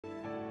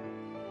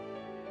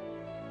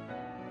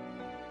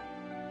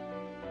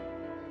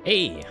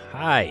Hey,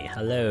 hi,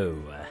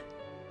 hello.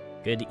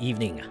 Good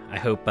evening. I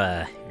hope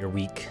your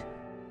week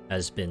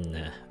has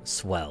been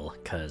swell,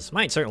 because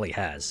mine certainly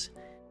has.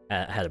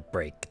 Had a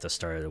break at the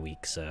start of the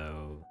week,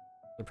 so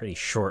a pretty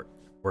short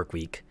work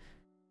week.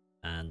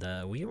 And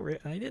I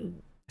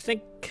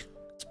think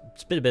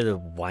it's been a bit of a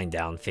wind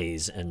down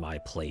phase in my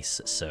place,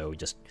 so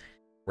just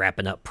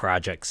wrapping up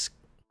projects,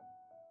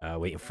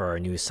 waiting for our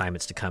new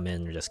assignments to come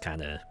in, or just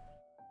kind of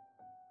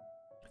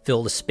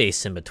fill the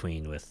space in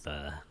between with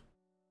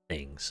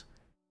things.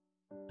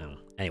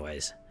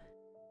 Anyways,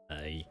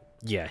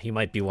 yeah, you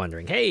might be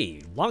wondering,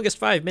 hey, longest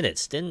 5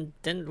 minutes.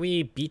 Didn't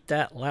we beat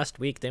that last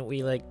week? Didn't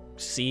we like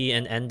see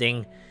an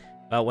ending?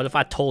 What if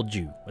I told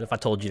you? What if I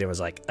told you there was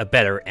like a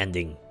better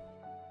ending?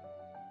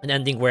 An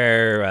ending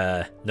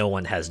where no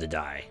one has to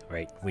die,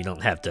 right? We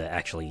don't have to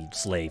actually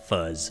slay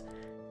Fuzz,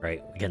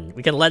 right?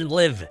 We can let him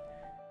live.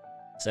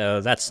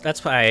 So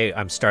that's why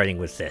I'm starting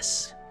with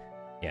this.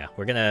 Yeah,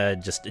 we're gonna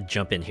just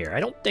jump in here. I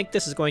don't think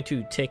this is going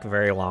to take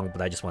very long,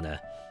 but I just want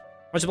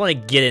to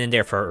get in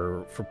there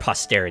for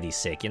posterity's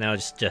sake, you know,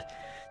 just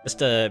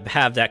to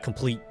have that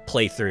complete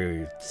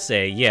playthrough.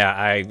 Say, yeah,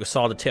 I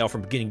saw the tale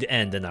from beginning to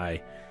end, and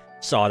I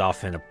saw it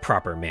off in a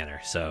proper manner.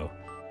 So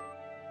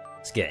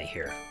let's get in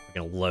here.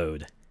 We're gonna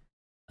load.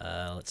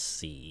 Let's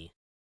see.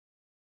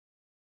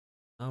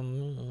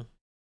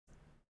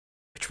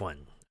 Which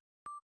one?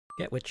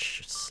 Get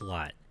which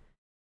slot?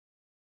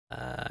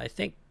 I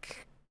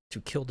think to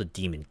kill the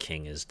Demon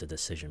King is the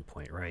decision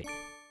point, right?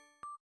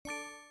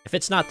 If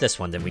it's not this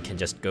one, then we can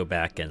just go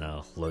back and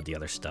load the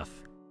other stuff.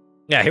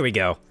 Yeah, here we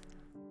go.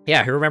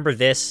 Yeah, remember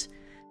this?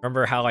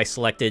 Remember how I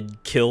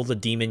selected kill the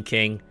Demon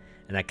King,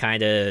 and I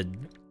kind of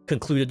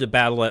concluded the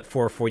battle at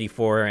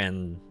 444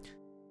 and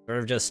sort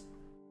of just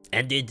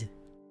ended?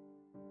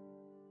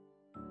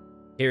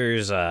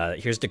 Here's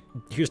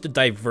the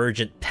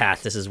divergent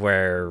path. This is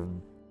where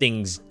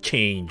things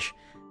change.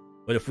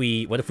 What if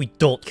we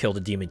don't kill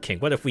the Demon King?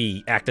 What if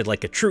we acted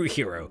like a true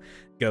hero?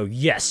 Go,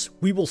 yes,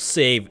 we will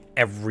save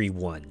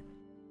everyone,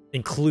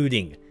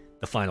 including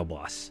the final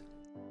boss.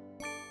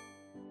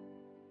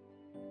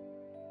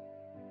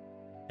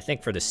 I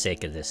think for the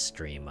sake of this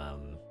stream,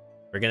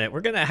 we're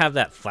gonna have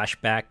that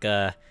flashback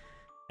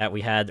that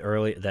we had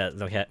early, that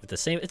we had the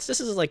same.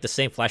 This is like the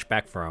same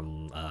flashback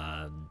from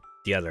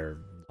the other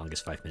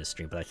longest 5 minute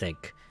stream, but I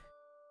think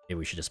maybe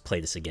we should just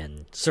play this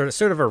again. Sort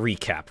of a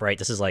recap, right?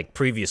 This is like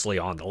previously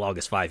on the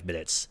longest 5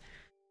 minutes,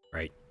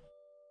 right?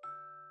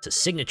 It's a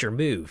signature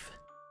move.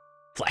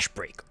 Flash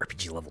Break,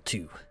 RPG level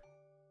 2.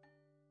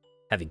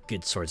 Having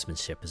good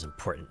swordsmanship is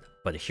important,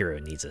 but a hero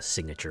needs a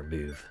signature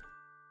move.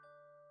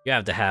 You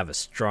have to have a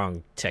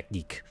strong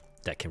technique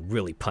that can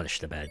really punish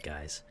the bad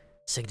guys.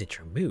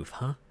 Signature move,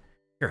 huh?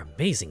 You're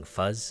amazing,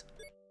 Fuzz.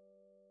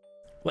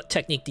 What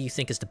technique do you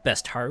think is the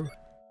best, Haru?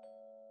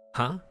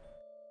 Huh?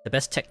 The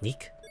best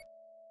technique?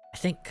 I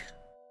think...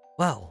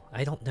 Well,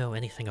 I don't know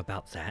anything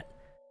about that,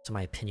 so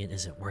my opinion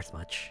isn't worth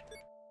much.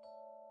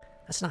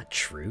 That's not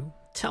true.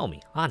 Tell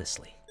me,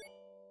 honestly.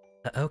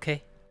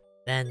 Okay.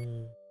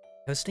 Then...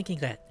 I was thinking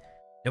that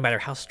no matter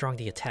how strong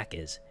the attack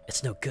is,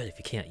 it's no good if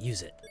you can't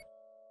use it.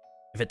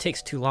 If it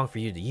takes too long for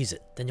you to use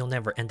it, then you'll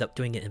never end up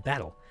doing it in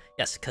battle.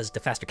 Yes, because the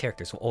faster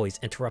characters will always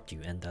interrupt you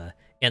and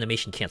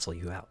animation cancel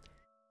you out.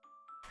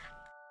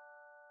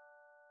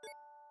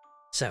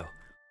 So,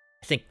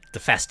 I think the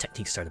fast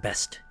techniques are the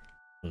best.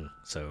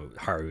 So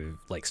Haru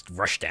likes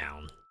Rush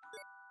Down.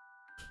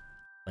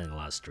 Playing a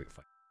lot of Street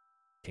Fighter.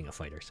 King of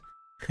Fighters.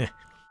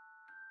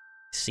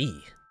 See.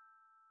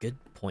 Good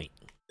point.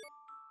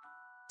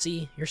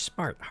 See, you're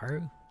smart,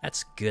 Haru.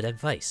 That's good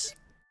advice.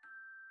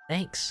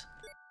 Thanks.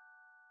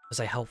 Was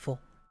I helpful?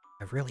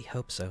 I really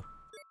hope so.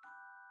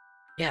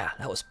 Yeah,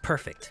 that was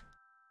perfect.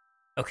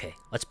 Okay,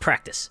 let's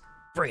practice.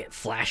 Bring it,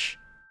 Flash.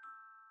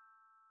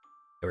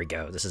 Here we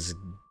go. This is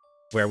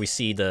where we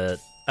see the...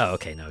 Oh,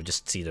 okay, no,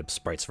 just see the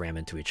sprites ram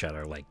into each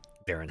other like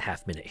they're in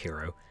half-minute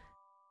hero.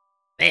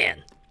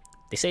 Man,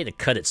 they say to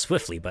cut it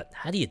swiftly, but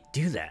how do you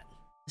do that?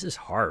 This is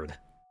hard.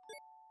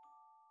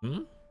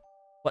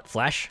 What,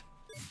 Flash?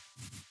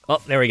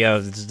 Oh, there we go.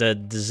 It's the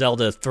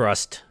Zelda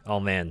thrust.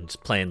 Oh man,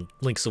 just playing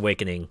Link's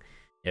Awakening.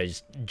 Yeah,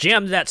 just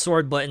jam that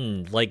sword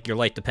button like your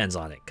life depends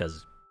on it, because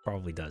it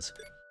probably does.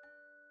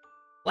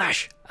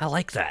 Flash, I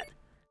like that.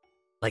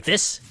 Like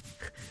this?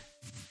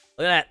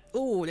 Look at that.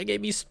 Ooh, they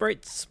gave me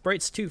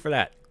sprites too for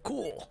that.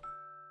 Cool.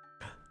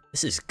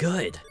 This is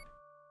good.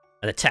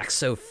 An attack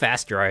so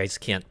fast your eyes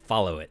can't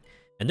follow it,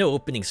 and no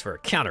openings for a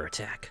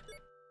counterattack.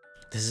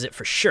 This is it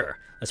for sure.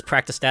 Let's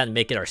practice that and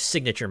make it our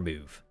signature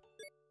move.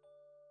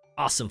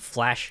 Awesome,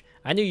 Flash.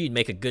 I knew you'd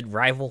make a good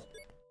rival.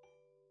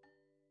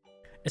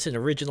 It's an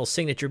original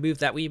signature move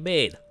that we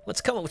made. Let's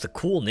come up with a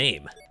cool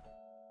name.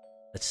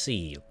 Let's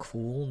see, a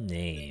cool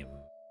name.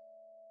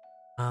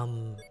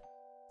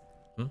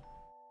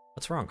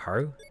 What's wrong,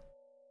 Haru?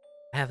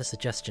 I have a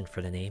suggestion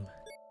for the name.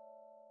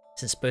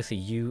 Since both of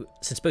you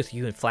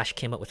and Flash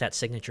came up with that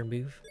signature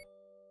move,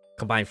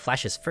 combine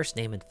Flash's first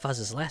name and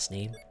Fuzz's last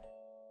name.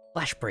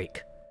 Flash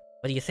Break.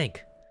 What do you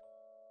think?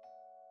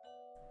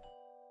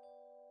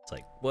 It's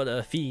like, what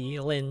a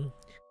feeling.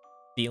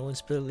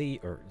 Feelings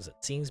believe, or is it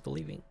seems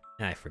believing?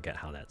 I forget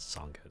how that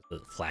song goes. The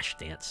Flash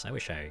Dance. I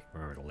wish I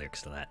remember the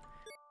lyrics to that.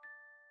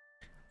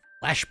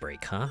 Flash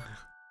break, huh?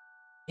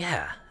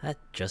 Yeah, that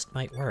just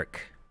might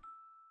work.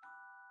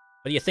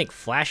 What do you think,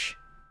 Flash?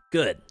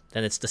 Good,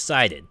 then it's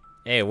decided.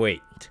 Hey,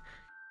 wait.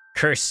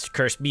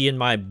 Curse me in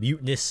my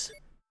muteness.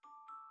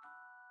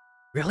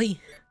 Really?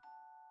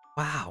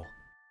 Wow.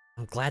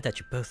 I'm glad that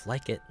you both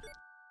like it.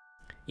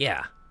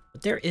 Yeah,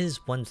 but there is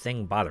one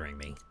thing bothering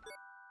me.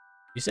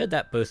 You said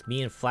that both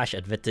me and Flash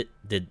You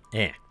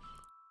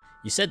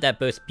said that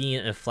both me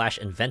and Flash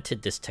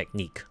invented this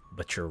technique,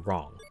 but you're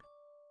wrong.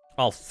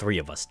 All three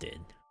of us did.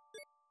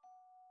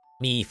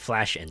 Me,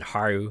 Flash, and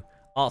Haru,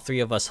 all three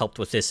of us helped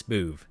with this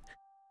move.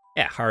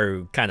 Yeah,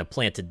 Haru kind of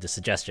planted the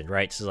suggestion,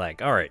 right? She's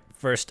like, alright,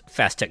 first,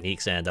 fast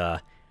techniques, and I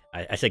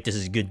think this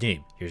is a good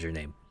name. Here's your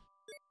name.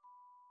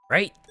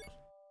 Right?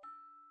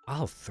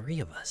 All three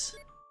of us.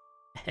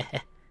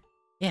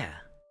 Yeah,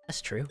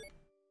 that's true.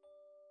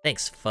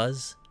 Thanks,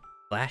 Fuzz.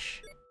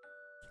 Flash.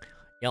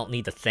 You don't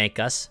need to thank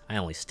us. I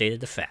only stated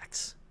the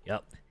facts.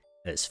 Yup.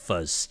 There's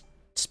Fuzz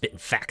spitting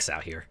facts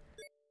out here.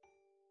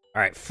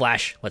 Alright,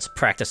 Flash, let's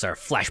practice our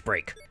Flash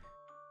break.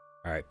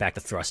 Alright, back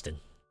to thrusting.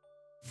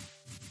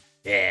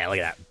 Yeah, look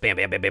at that. Bam,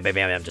 bam, bam, bam, bam,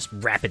 bam. Just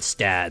rapid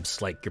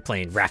stabs, like you're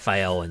playing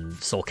Raphael and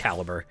Soul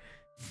Calibur.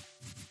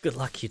 Good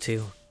luck, you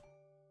two.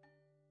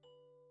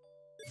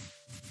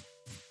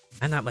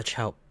 I'm not much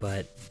help,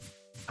 but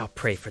I'll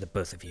pray for the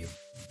both of you.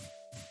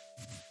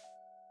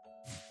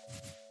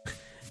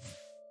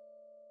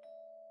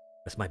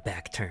 With my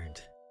back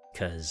turned,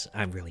 because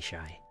I'm really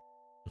shy.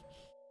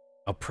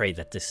 I'll pray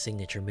that this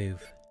signature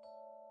move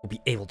will be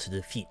able to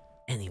defeat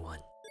anyone.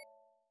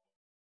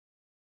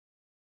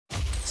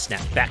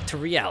 Snap back to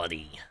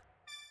reality.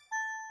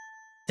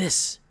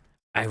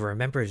 I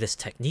remember this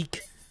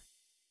technique.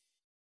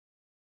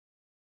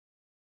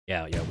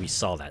 Yeah, we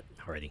saw that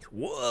already.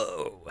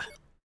 Whoa!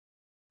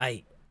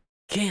 I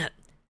can't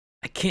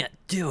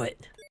do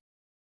it.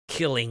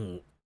 Killing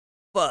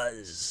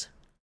Fuzz.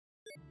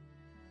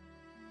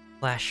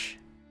 Flash,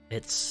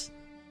 it's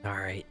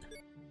alright.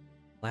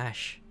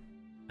 Flash,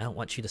 I don't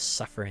want you to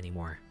suffer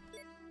anymore.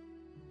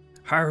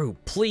 Haru,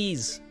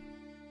 please!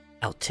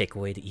 I'll take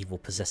away the evil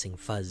possessing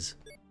Fuzz.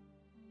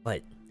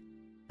 But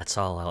that's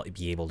all I'll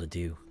be able to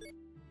do.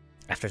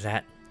 After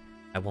that,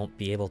 I won't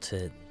be able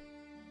to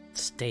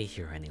stay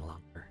here any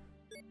longer.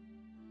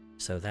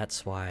 So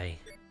that's why...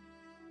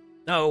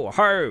 No,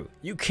 Haru!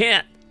 You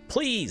can't!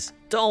 Please,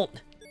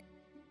 don't!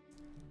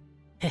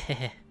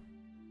 Hehehe.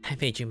 I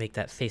made you make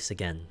that face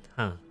again,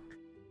 huh?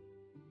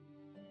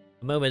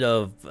 A moment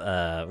of,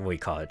 what do we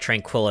call it?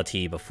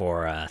 Tranquility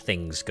before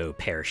things go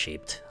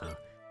pear-shaped, huh?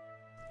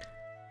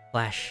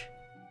 Flash,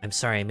 I'm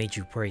sorry I made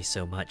you worry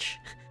so much.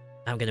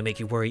 I'm gonna make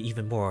you worry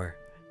even more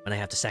when I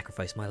have to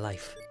sacrifice my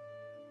life.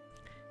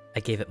 I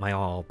gave it my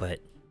all, but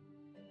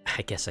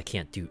I guess I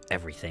can't do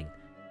everything.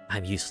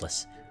 I'm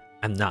useless.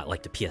 I'm not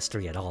like the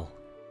PS3 at all.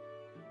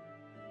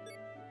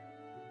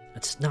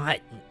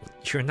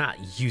 You're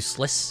not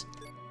useless.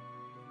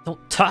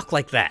 Don't talk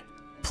like that.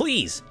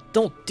 Please,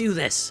 don't do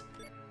this.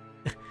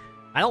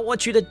 I don't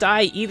want you to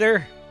die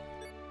either.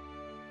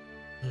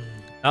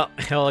 Oh,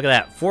 look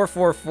at that.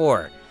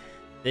 444.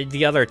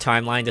 The other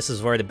timeline, this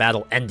is where the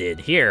battle ended.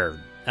 Here.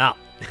 Oh,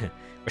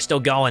 we're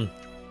still going.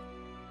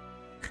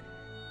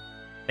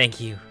 Thank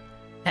you.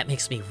 That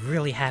makes me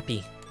really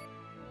happy.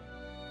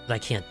 But I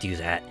can't do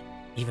that,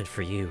 even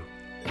for you.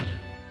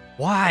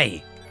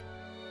 Why?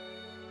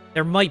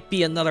 There might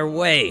be another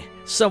way.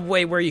 Some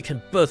way where you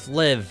can both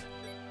live.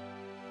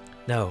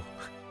 No,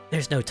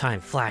 there's no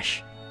time,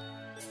 Flash.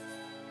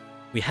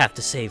 We have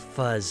to save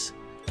Fuzz.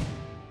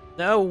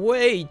 No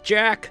way,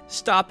 Jack!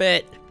 Stop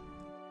it!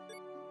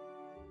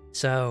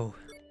 So,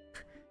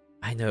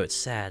 I know it's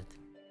sad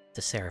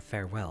to say our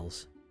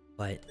farewells,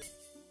 but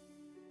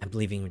I'm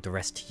leaving the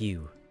rest to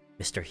you,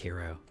 Mr.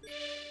 Hero.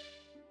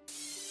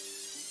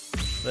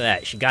 Look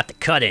at that, she got the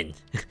cut-in!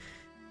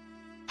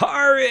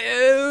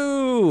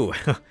 Haru!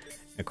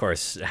 Of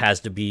course, it has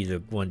to be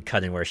the one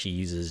cut-in where she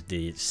uses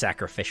the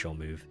sacrificial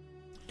move.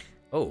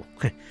 Oh.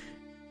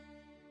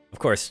 Of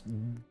course,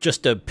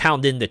 just to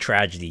pound in the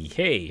tragedy.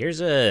 Hey, here's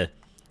a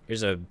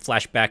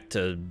flashback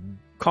to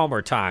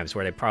calmer times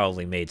where they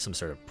probably made some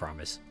sort of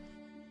promise.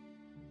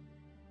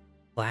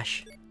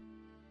 Flash,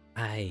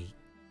 you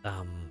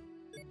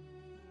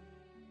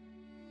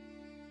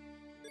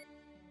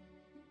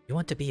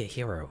want to be a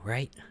hero,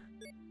 right?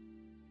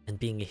 And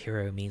being a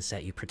hero means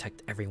that you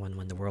protect everyone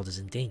when the world is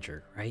in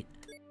danger, right?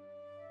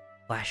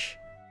 Flash,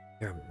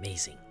 you're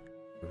amazing.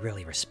 I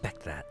really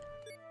respect that.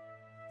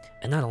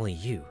 And not only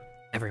you,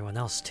 everyone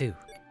else too.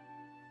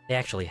 They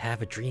actually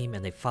have a dream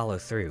and they follow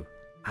through.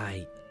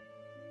 I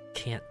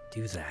can't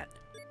do that.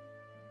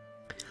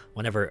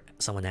 Whenever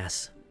someone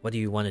asks, what do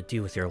you want to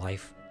do with your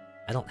life?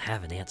 I don't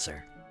have an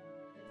answer.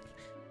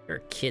 You're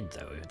a kid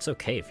though, it's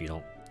okay if you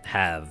don't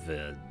have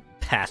a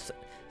path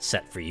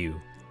set for you.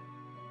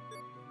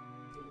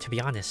 To be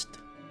honest,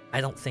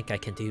 I don't think I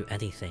can do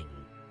anything.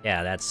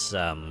 Yeah, that's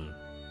a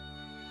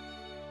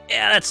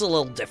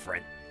little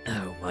different.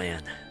 Oh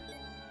man.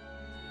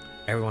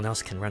 Everyone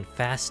else can run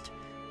fast,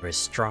 or is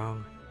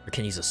strong, or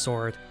can use a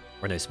sword,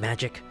 or knows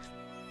magic.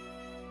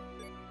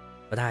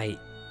 But I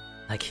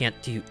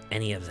can't do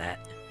any of that.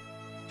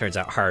 Turns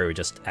out Haru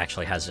just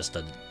actually has just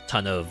a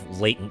ton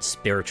of latent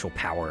spiritual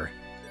power.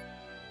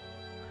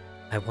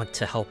 I want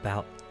to help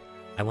out.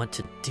 I want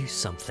to do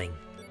something.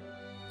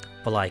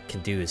 All I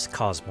can do is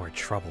cause more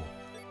trouble.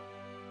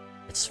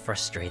 It's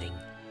frustrating.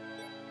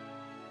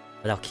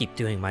 But I'll keep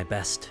doing my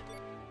best.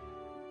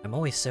 I'm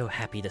always so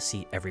happy to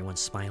see everyone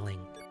smiling.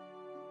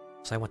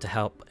 So I want to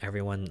help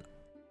everyone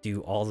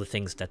do all the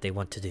things that they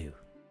want to do.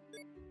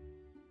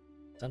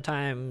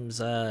 Sometimes,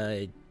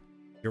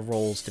 your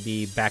role's to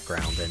be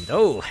background and...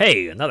 Oh,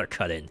 hey! Another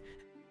cut-in!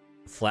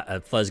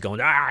 Fuzz going...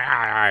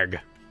 Argh!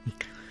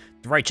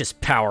 The righteous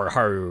power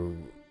Haru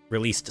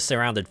released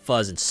surrounded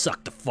Fuzz and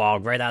sucked the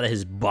fog right out of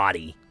his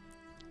body.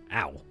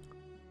 Ow.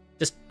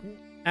 Just...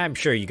 I'm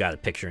sure you got a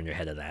picture in your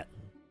head of that.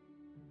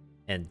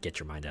 And get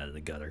your mind out of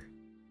the gutter.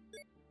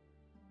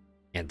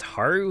 And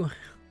Haru?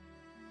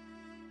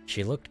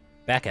 She looked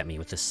back at me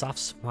with a soft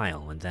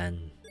smile and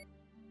then...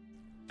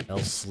 fell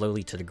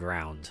slowly to the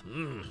ground.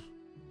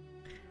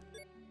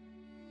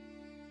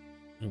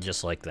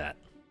 Just like that.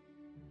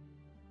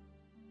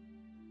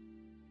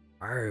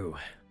 Haru.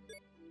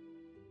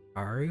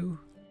 Haru?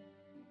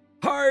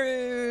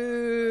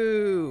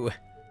 Haru!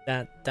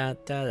 Da da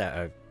da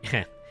da.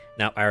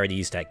 Now, I already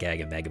used that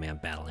gag in Mega Man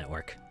Battle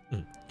Network.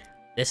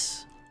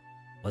 This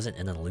wasn't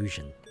an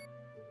illusion.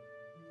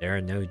 There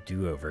are no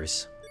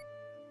do-overs.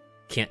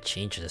 Can't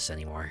change this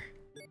anymore.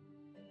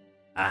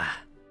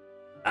 Ah.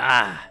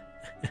 Ah!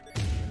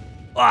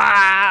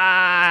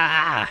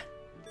 Ah!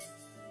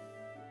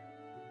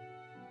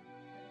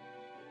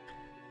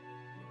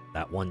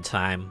 That one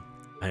time,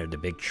 under the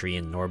big tree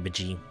in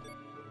Norbaji,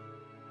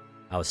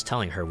 I was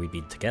telling her we'd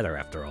be together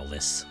after all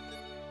this.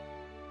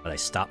 But I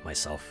stopped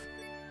myself.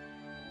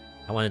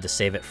 I wanted to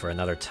save it for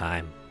another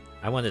time.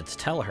 I wanted to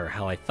tell her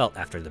how I felt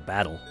after the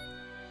battle.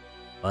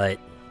 But...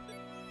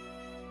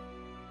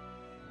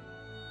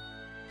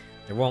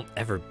 there won't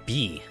ever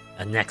be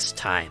a next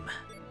time.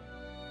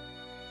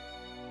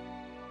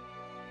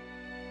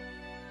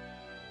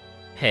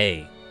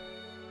 Hey,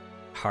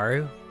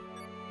 Haru?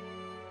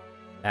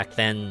 Back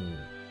then,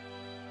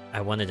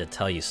 I wanted to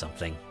tell you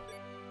something.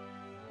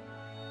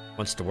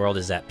 Once the world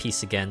is at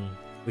peace again,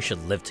 we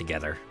should live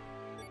together.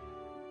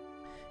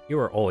 You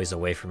were always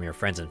away from your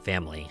friends and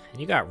family, and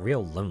you got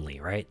real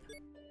lonely, right?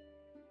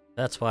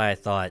 That's why I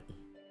thought,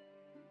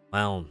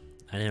 well,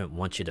 I didn't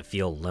want you to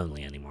feel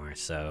lonely anymore,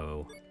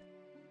 so...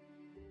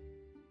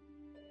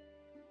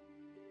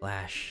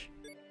 Flash,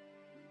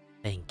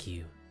 thank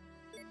you.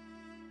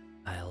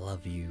 I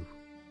love you.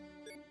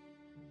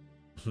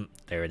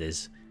 There it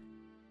is.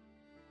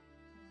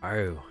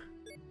 Oh.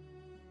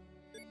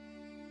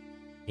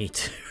 Me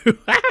too.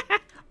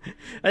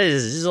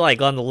 This is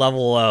like on the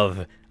level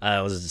of,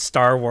 was it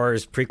Star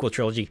Wars prequel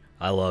trilogy?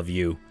 I love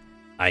you.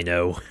 I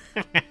know.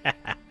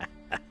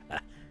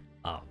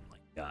 Oh my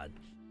god.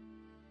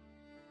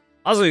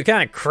 Also,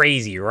 kind of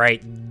crazy,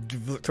 right?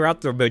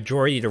 Throughout the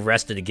majority of the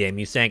rest of the game,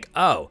 you think,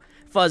 oh,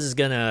 Fuzz is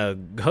gonna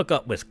hook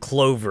up with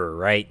Clover,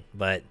 right?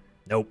 But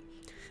nope.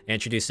 They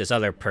introduced this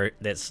other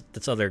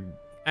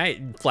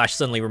Flash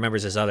suddenly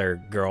remembers this other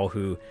girl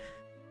who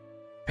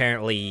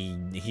apparently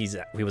he's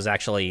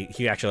actually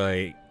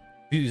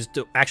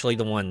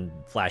the one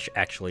Flash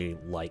actually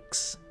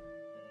likes.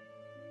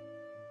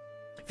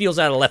 Feels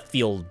out of left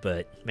field,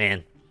 but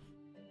man,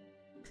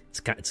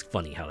 it's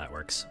funny how that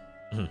works.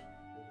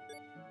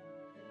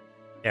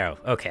 Oh,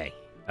 okay.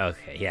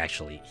 Okay, he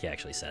actually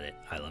said it.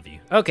 I love you.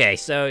 Okay,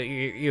 so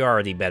you're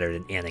already better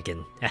than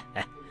Anakin.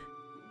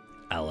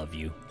 I love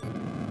you.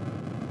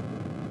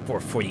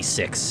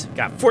 446.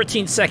 Got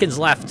 14 seconds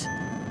left.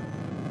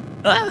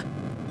 Ah!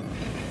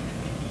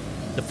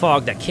 The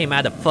fog that came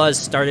out of Fuzz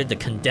started to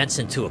condense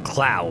into a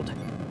cloud.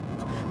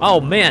 Oh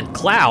man,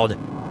 cloud!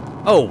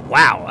 Oh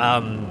wow,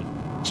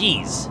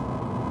 jeez.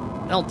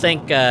 I don't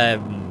think,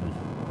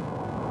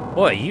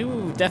 boy,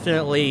 you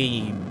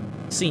definitely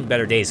seen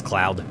better days,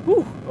 Cloud.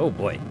 Whew, oh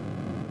boy.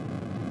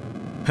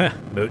 Huh,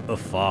 moat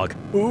of fog.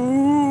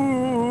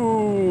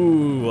 Ooh,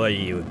 are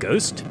you a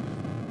ghost?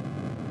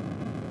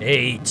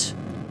 Hate.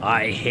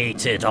 I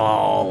hate it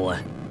all.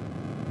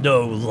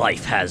 No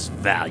life has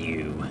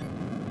value.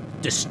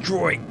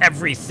 Destroy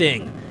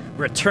everything.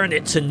 Return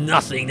it to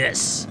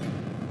nothingness.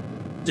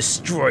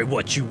 Destroy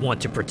what you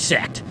want to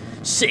protect.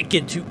 Sink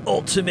into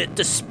ultimate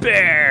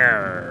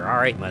despair.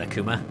 Alright,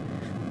 Monokuma.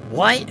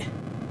 What?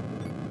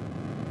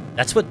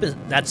 That's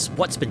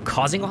what's been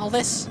causing all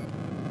this?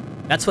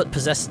 That's what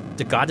possessed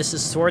the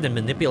goddess's sword and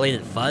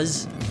manipulated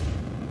Fuzz?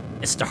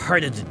 It's the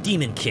heart of the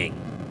Demon King.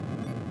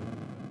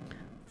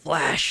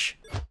 Flash.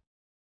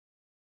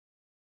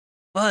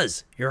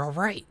 Fuzz, you're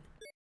alright.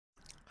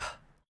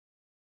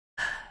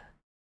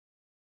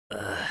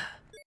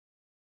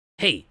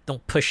 Hey,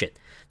 don't push it.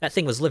 That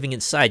thing was living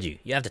inside you.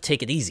 You have to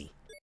take it easy.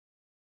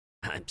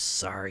 I'm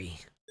sorry.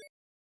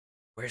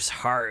 Where's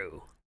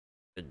Haru?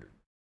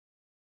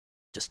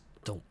 Just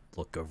don't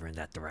look over in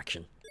that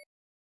direction.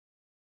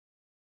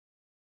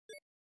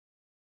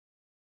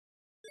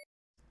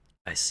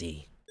 I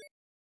see.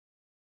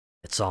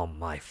 It's all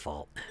my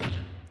fault.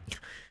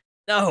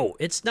 No,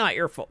 it's not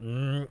your fault.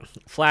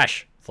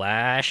 Flash.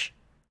 Flash.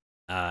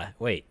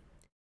 Wait.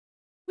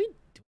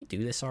 Did we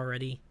do this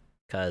already?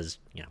 Because,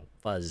 you know,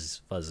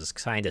 Fuzz is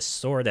kind of,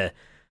 sort of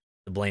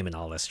to blame in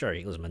all this. Sure,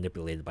 he was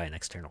manipulated by an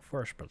external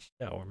force, but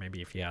still, or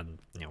maybe if he had,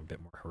 you know, a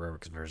bit more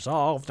heroic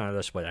resolve, none of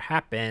this would have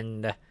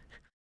happened. I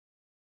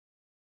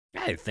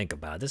gotta think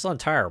about it. This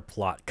entire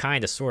plot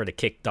kind of sort of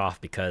kicked off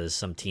because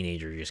some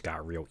teenager just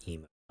got real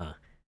emo. Huh.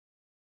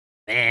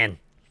 Man.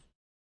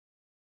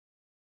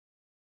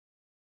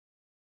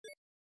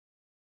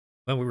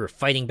 When we were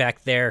fighting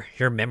back there,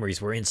 your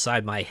memories were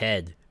inside my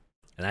head.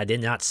 And I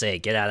did not say,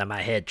 get out of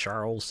my head,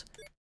 Charles.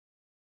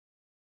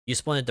 You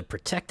just wanted to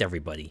protect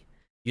everybody.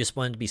 You just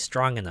wanted to be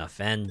strong enough,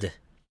 and...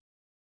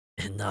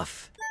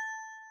 enough.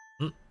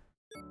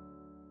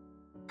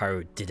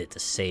 Haru did it to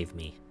save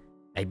me.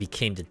 I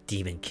became the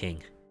Demon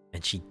King,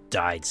 and she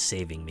died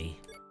saving me.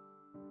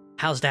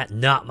 How's that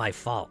not my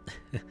fault?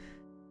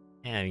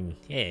 I mean,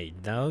 hey,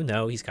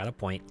 no, he's got a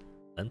point.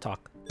 Let him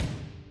talk.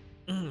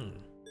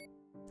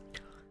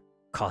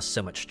 Caused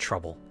so much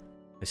trouble.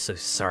 I'm so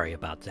sorry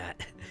about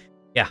that.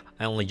 Yeah,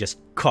 I only just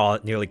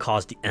nearly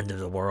caused the end of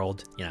the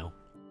world. You know,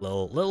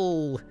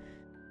 little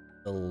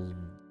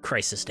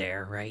crisis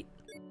there, right?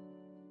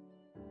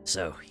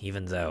 So,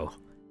 even though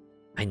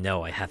I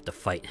know I have to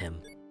fight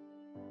him,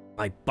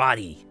 my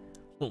body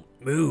won't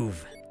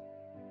move.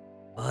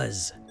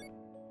 Buzz.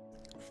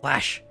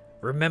 Flash,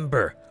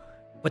 remember,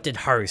 what did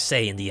Haru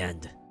say in the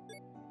end?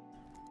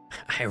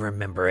 I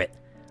remember it.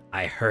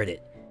 I heard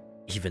it,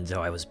 even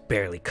though I was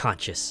barely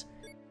conscious.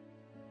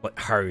 What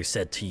Haru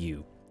said to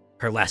you.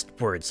 Her last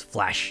words,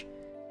 Flash.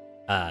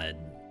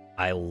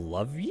 I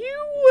love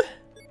you?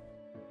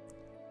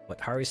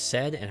 What Haru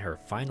said in her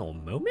final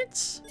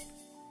moments?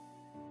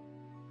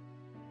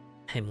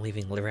 I'm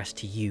leaving the rest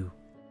to you,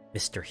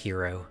 Mr.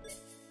 Hero.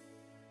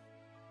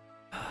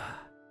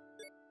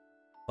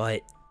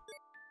 But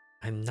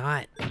I'm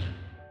not...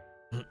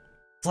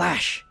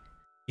 Flash!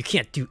 You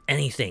can't do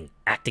anything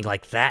acting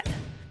like that.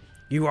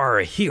 You are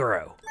a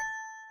hero.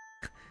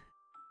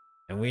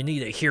 And we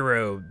need a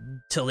hero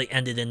till the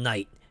end of the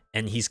night.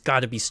 And he's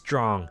got to be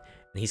strong.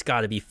 And he's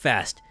got to be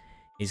fast.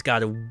 He's got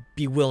to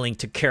be willing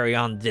to carry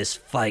on this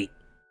fight.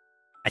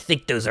 I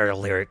think those are the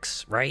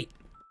lyrics, right?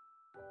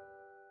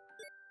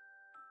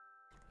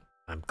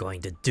 I'm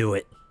going to do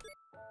it.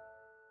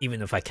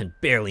 Even if I can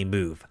barely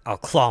move, I'll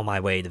claw my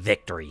way to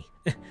victory.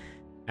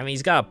 I mean,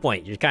 he's got a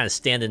point. You're kind of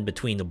standing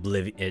between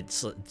oblivion.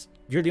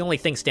 You're the only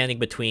thing standing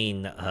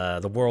between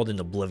the world and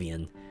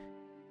oblivion.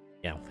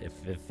 You know,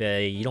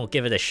 if you don't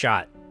give it a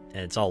shot,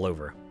 and it's all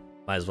over.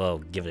 Might as well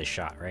give it a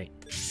shot, right?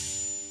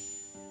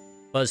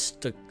 Buzz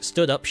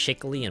stood up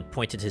shakily and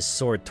pointed his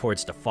sword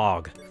towards the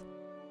fog.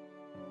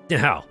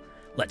 Now,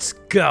 let's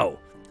go!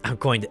 I'm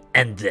going to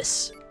end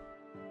this.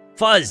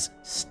 Fuzz,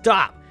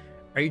 stop!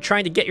 Are you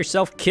trying to get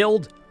yourself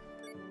killed?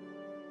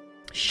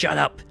 Shut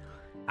up!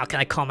 How can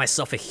I call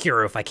myself a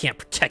hero if I can't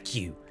protect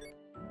you?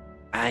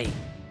 I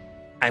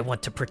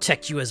want to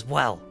protect you as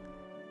well.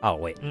 Oh,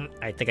 wait.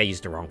 I think I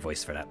used the wrong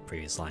voice for that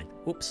previous line.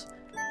 Oops.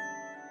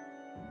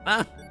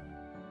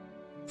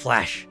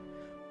 Flash,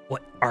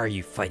 what are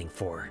you fighting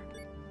for?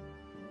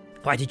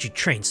 Why did you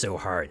train so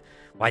hard?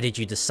 Why did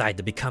you decide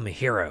to become a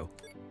hero?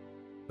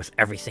 With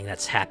everything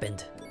that's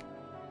happened,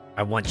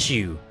 I want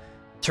you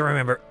to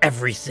remember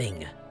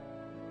everything.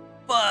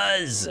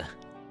 Buzz!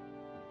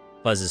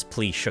 Buzz's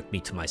plea shook me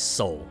to my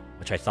soul,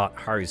 which I thought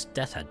Haru's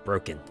death had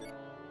broken.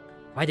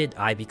 Why did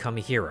I become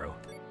a hero?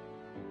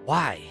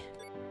 Why?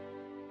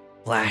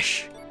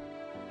 Flash.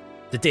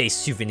 The day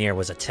Souvenir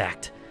was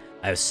attacked,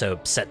 I was so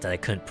upset that I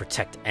couldn't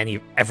protect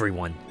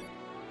everyone.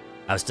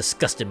 I was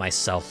disgusted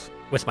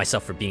with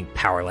myself for being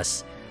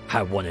powerless.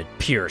 I wanted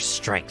pure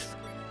strength.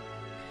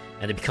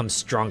 And to become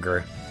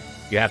stronger,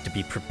 you have to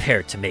be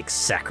prepared to make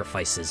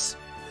sacrifices.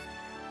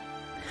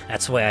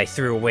 That's why I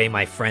threw away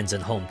my friends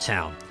in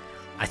hometown.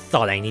 I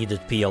thought I needed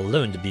to be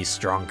alone to be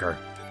stronger.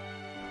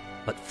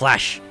 But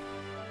Flash,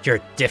 you're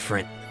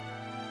different.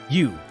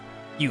 You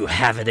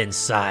have it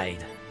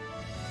inside.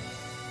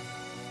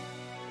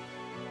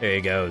 There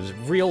you go,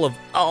 reel of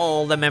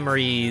all the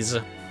memories.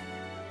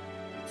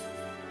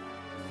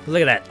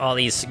 Look at that, all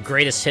these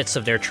greatest hits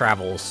of their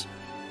travels.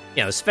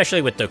 You know,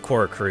 especially with the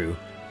core crew.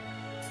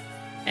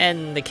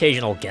 And the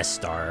occasional guest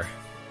star.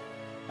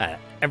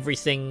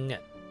 Everything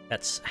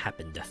that's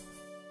happened.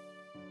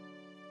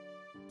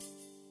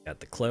 Got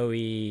the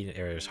Chloe,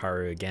 there's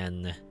Haru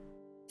again.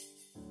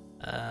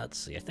 Let's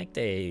see, I think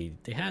they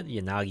had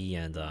Yanagi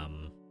and,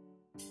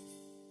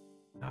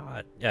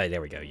 yeah,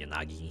 there we go,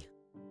 Yanagi.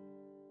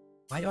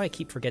 Why do I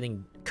keep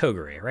forgetting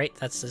Kogure, right?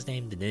 That's his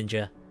name, the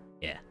ninja?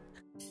 Yeah.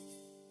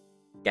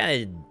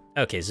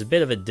 Okay, it's a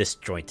bit of a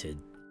disjointed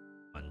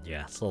one.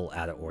 Yeah, it's a little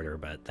out of order,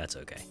 but that's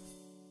okay.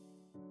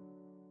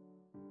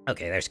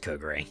 Okay, there's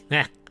Kogure.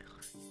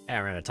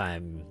 Around the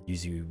time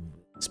Yuzu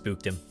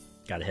spooked him.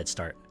 Got a head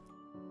start.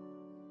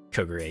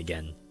 Kogure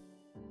again.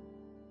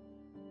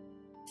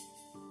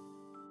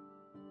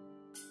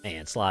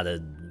 Man, it's a lot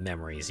of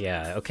memories.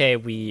 Yeah. Okay,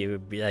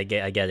 I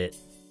get it.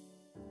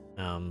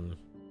 All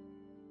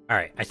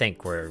right. I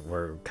think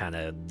we're kind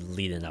of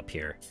leading up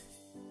here.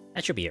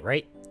 That should be it,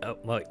 right? Oh,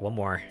 wait, one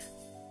more.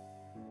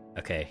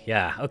 Okay.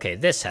 Yeah. Okay.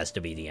 This has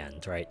to be the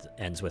end, right?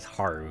 Ends with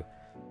Haru,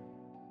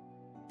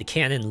 the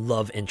canon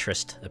love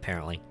interest,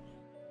 apparently.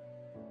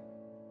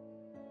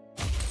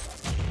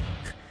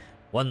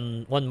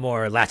 One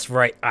more. That's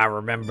right. I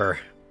remember.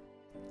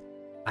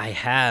 I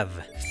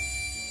have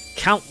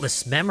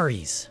countless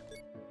memories.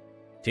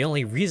 The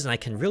only reason I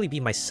can really be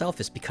myself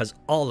is because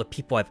all the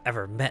people I've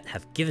ever met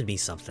have given me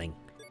something.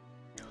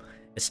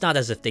 It's not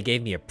as if they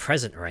gave me a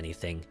present or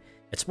anything.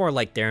 It's more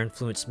like their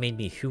influence made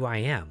me who I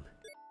am.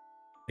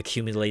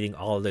 Accumulating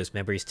all of those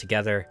memories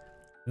together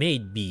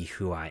made me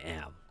who I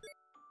am.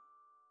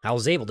 I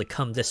was able to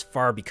come this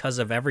far because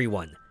of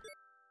everyone.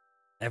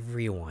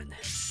 Everyone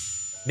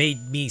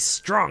made me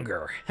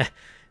stronger.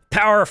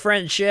 Power of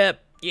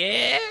friendship.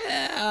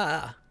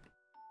 Yeah!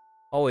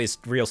 Always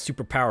real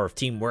superpower of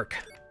teamwork.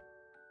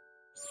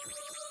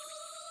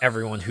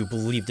 Everyone who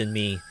believed in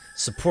me,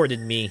 supported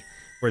me,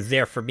 were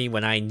there for me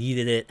when I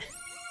needed it.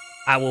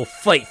 I will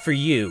fight for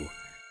you.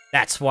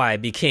 That's why I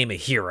became a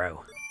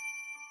hero.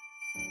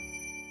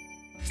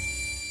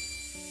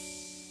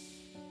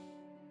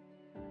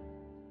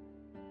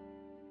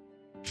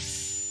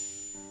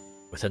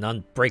 With an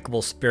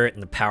unbreakable spirit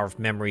and the power of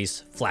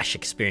memories, Flash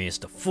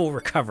experienced a full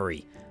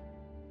recovery.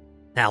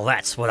 Now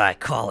that's what I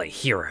call a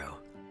hero.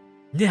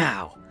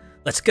 Now,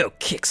 let's go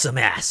kick some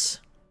ass.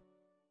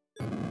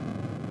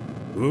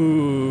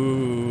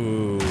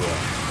 Ooh.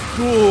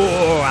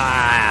 Ooh.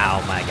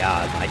 Wow, my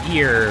god, my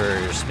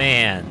ears,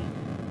 man.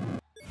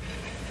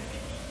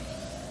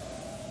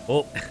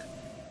 Oh,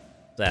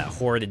 that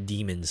horde of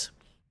demons.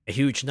 A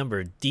huge number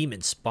of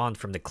demons spawned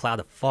from the cloud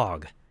of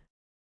fog.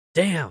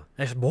 Damn,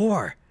 there's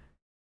more.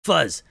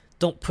 Fuzz,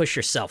 don't push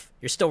yourself.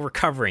 You're still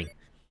recovering.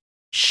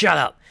 Shut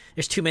up.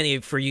 There's too many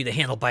for you to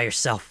handle by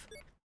yourself.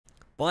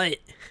 What?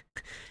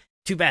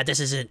 Too bad this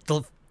isn't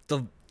the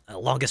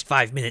longest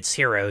 5 minutes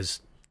heroes.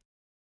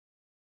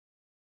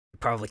 You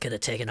probably could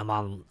have taken them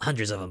on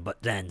hundreds of them,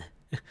 but then.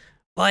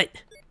 But.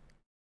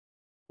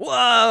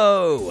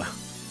 Whoa!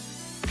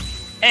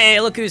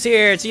 Hey, look who's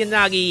here. It's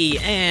Yanagi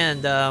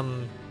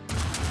and,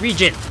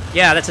 Regent.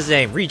 Yeah, that's his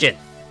name. Regent.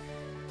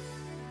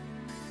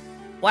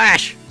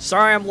 Flash,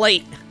 sorry I'm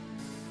late.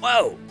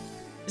 Whoa!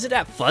 Is it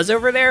that Fuzz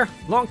over there?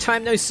 Long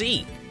time no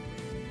see.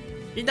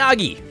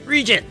 Yanagi,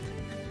 Regent!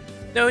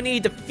 No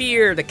need to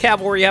fear, the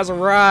cavalry has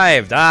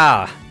arrived.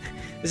 Ah,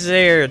 this is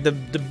here, the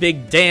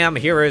big damn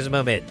heroes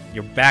moment.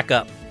 Your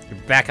backup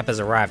has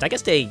arrived. I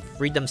guess they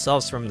freed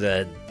themselves from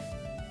the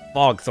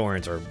fog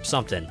thorns or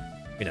something.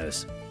 Who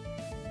knows?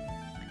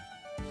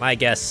 My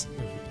guess.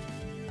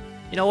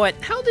 You know what?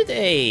 How did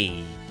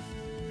they?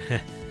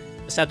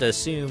 Just have to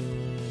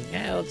assume.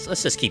 Yeah,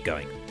 let's just keep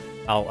going.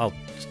 I'll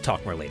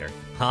talk more later.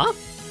 Huh?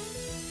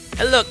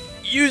 And look,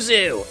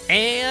 Yuzu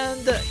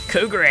and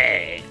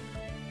Kogure.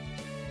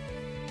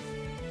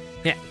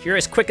 Yeah, you're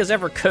as quick as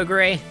ever,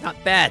 Kogure.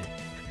 Not bad.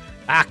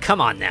 Ah,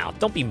 come on now.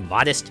 Don't be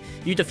modest.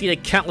 You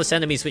defeated countless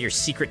enemies with your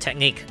secret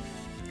technique.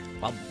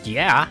 Well,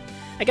 yeah.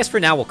 I guess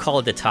for now we'll call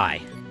it a tie.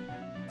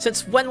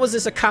 Since when was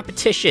this a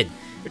competition?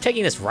 You're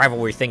taking this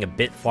rivalry thing a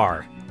bit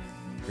far.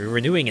 You're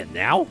renewing it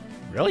now?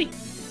 Really?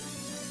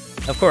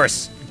 Of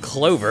course,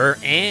 Clover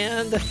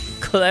and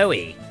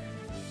Chloe.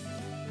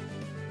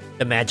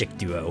 The magic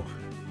duo.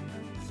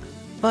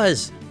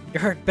 Buzz,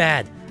 you're hurt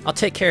bad. I'll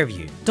take care of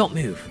you. Don't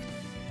move.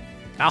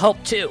 I'll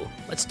help too.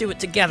 Let's do it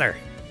together.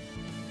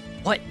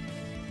 What?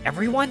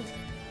 Everyone?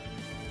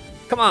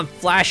 Come on,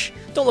 Flash.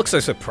 Don't look so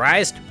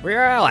surprised. We're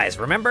your allies,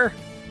 remember?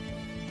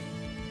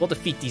 We'll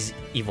defeat these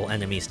evil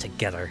enemies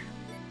together.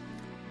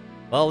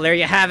 Well, there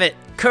you have it.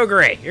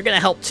 Kogure, you're gonna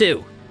help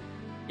too.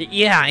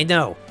 Yeah, I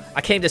know.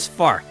 I came this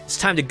far. It's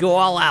time to go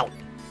all out.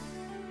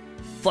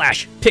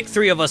 Flash, pick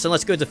 3 of us and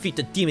let's go defeat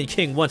the Demon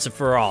King once and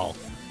for all.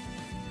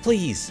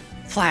 Please,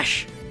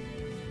 Flash.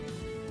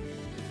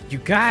 You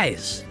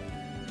guys.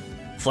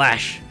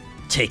 Flash,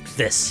 take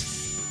this.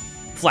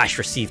 Flash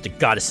received the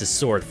goddess's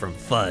sword from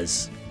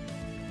Fuzz.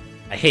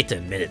 I hate to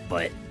admit it,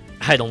 but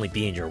I'd only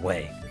be in your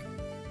way.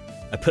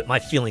 I put my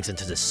feelings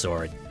into this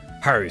sword.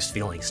 Haru's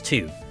feelings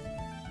too.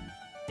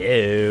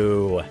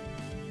 Ew.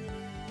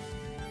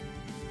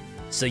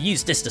 So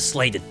use this to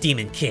slay the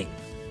Demon King.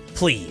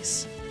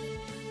 Please.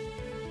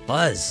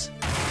 Buzz.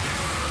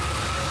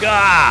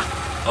 Gah!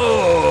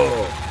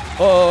 Oh!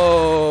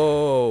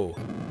 Oh!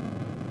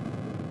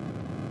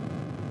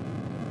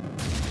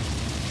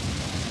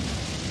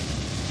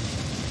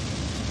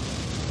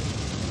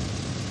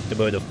 The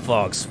mote of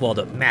fog swelled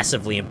up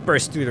massively and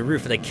burst through the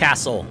roof of the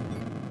castle.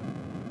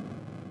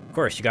 Of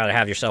course, you gotta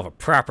have yourself a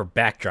proper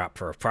backdrop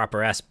for a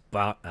proper-ass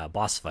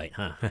boss fight,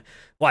 huh?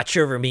 Watch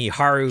over me,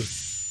 Haru.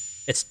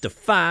 It's the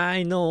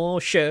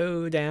final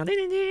showdown.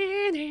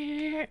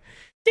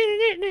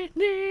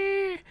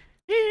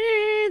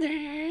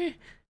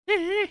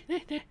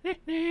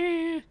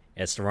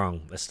 That's the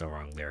wrong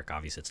lyric,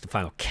 obviously. It's the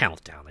final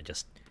countdown. It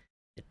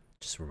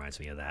just reminds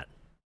me of that.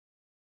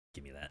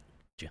 Give me that.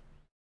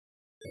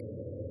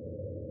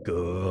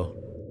 Go.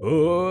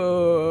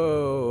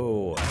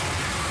 Oh!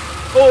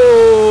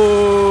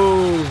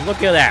 Oh!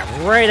 Look at that!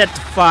 Right at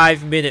the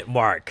 5-minute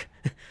mark.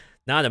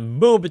 Not a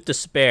moment to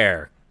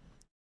spare.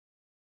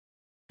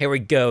 Here we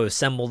go.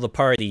 Assemble the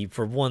party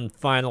for one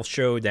final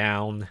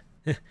showdown.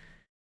 I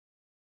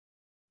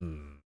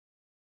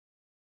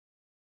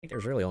think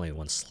there's really only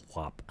one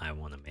swap I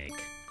want to make.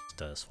 Just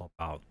to swap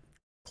out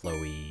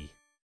Chloe.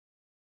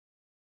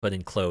 Put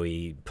in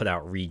Chloe. Put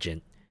out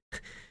Regent.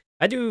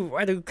 I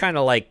do kind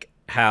of like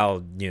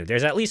how, you know,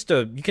 there's at least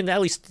you can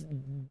at least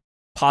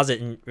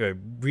posit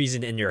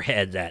reason in your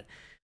head that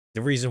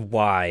the reason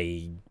why,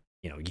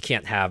 you know, you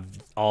can't have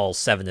all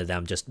 7 of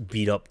them just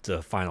beat up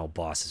the final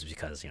boss is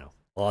because, you know,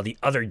 all the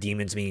other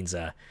demons means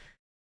you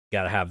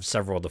gotta have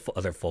several of the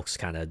other folks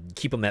kind of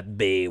keep them at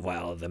bay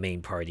while the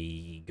main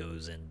party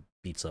goes and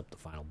beats up the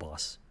final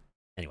boss.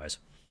 Anyways,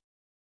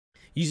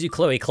 Yuzu,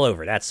 Chloe,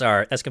 Clover. That's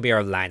gonna be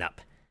our lineup.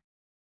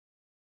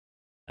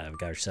 We've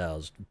got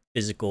ourselves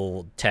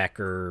physical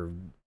attacker,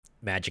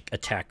 magic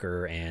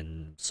attacker,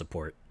 and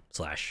support /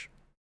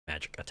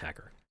 magic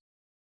attacker.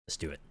 Let's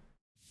do it.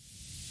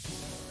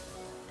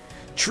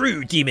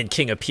 True Demon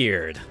King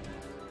appeared.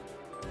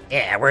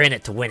 Yeah, we're in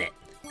it to win it.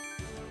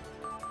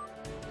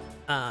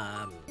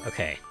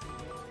 Okay.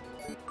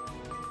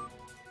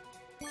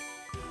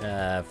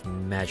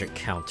 Magic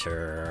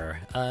counter.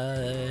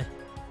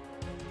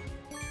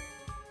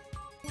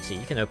 So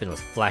you can open with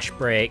Flash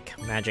Break.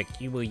 Magic,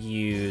 you will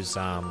use,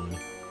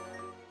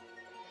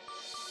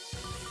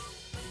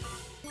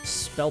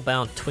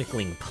 Spellbound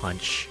Twinkling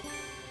Punch.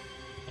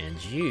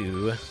 And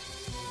you...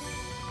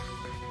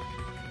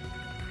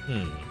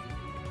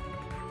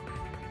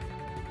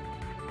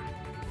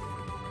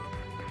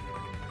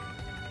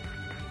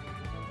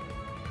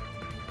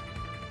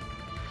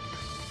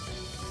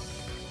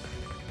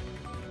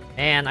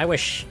 And I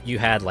wish you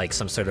had, like,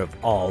 some sort of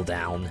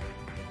all-down.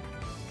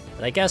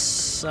 But I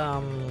guess, you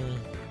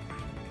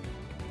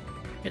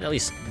can at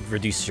least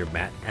reduce your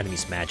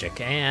enemy's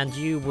magic, and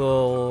you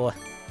will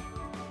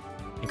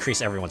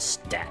increase everyone's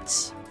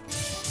stats.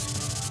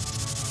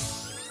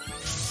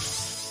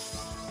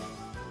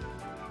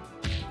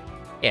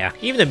 Yeah,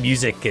 even the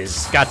music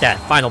has got that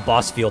final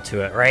boss feel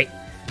to it, right?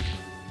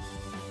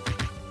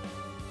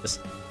 This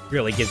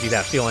really gives you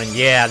that feeling,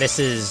 yeah, this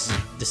is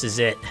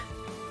it.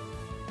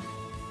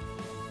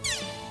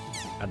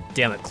 God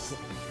damn it,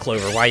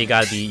 Clover, why you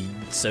gotta be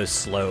so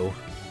slow?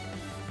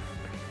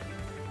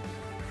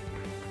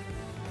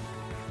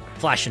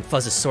 Flash and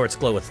Fuzz's swords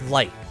glow with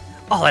light.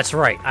 Oh, that's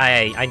right.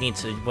 I need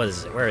to. What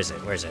is it? Where is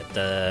it? Where is it?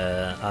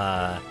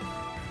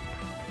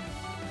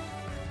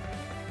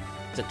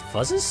 Is it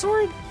Fuzz's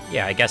sword?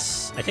 Yeah, I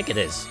think it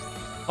is.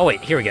 Oh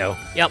wait, here we go.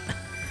 Yep.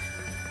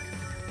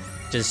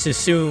 Just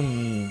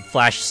assume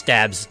Flash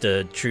stabs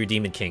the true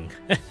Demon King.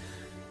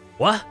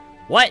 What?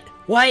 What?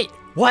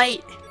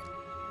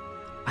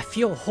 I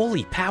feel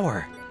holy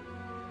power.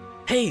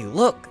 Hey,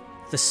 look!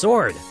 The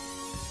sword!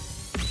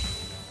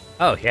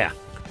 Oh, yeah.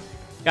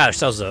 Got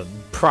ourselves a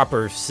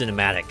proper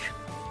cinematic.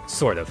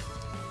 Sort of.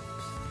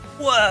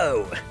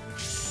 Whoa!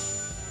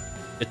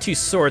 The 2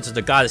 swords of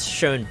the goddess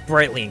shone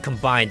brightly and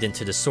combined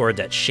into the sword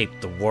that shaped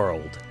the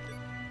world.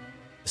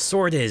 The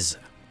sword is...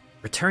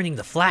 returning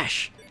the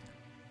Flash.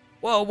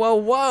 Whoa, whoa,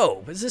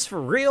 whoa! Is this for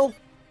real?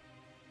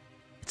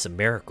 It's a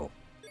miracle.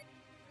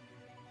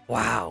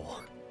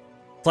 Wow.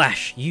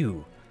 Flash,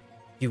 you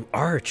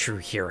are a true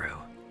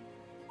hero.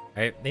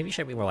 Right? Maybe it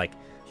should be more like,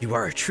 you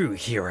are a true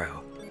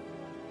hero.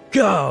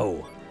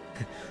 Go!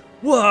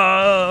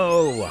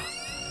 Whoa!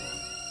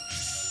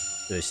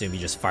 So I assume he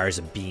just fires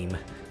a beam.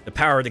 The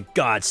power of the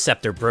god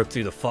scepter broke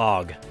through the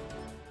fog.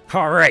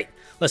 Alright,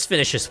 let's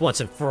finish this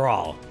once and for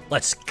all.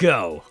 Let's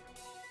go!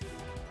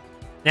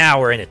 Now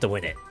we're in it to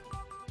win it.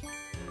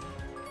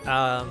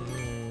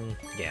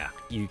 Yeah,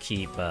 you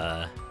keep,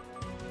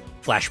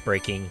 flash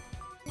breaking.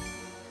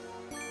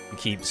 You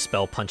keep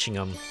spell punching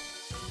them.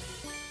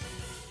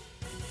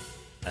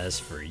 As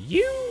for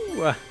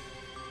you...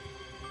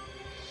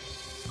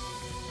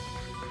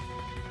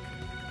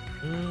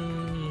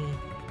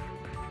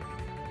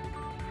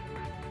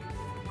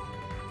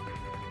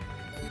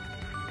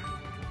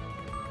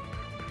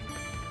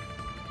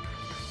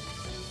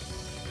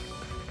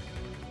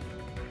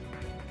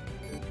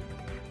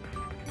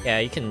 Yeah,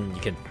 you can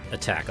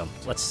attack them.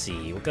 Let's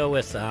see. We'll go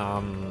with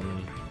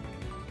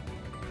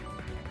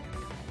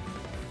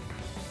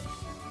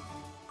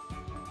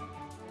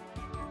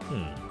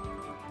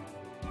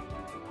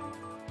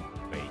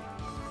Wait.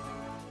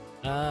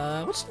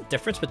 What's the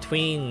difference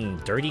between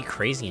Dirty,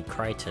 Crazy, and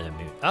Cry to the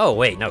Moon? Oh,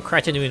 wait, no,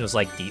 Cry to the Moon was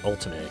like the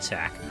ultimate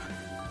attack.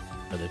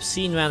 An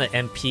obscene amount of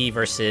MP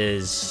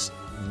versus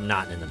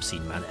not an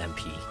obscene amount of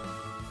MP.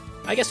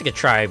 I guess we could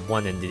try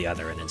one into the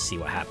other and then see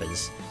what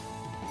happens.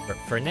 But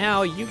for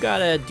now, you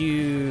gotta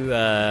do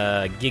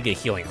Giga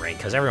Healing Ring,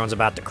 because everyone's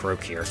about to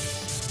croak here.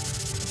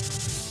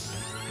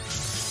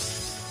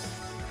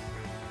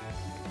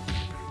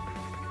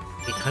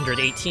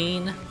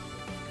 $818.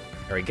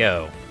 There we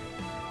go.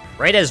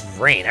 Right as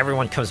rain,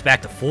 everyone comes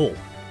back to full.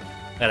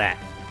 Look at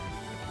that.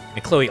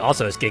 And Chloe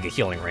also has Giga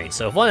Healing Rain,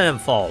 so if one of them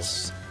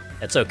falls,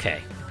 that's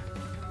okay.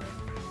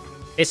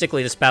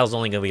 Basically, this battle's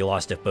only going to be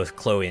lost if both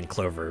Chloe and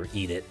Clover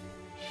eat it.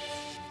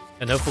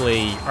 And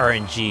hopefully,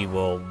 RNG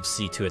will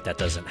see to it that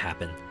doesn't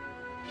happen.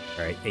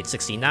 Alright,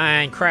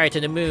 869, Cry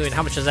to the Moon.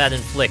 How much does that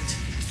inflict?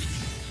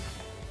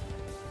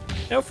 You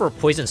know, for a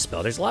poison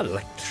spell, there's a lot of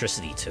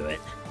electricity to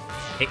it.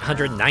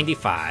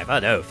 895. Oh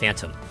no,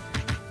 Phantom.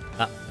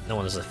 No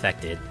one was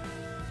affected.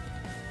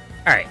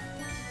 Alright.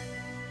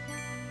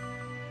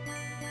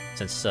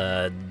 Since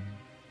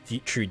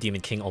True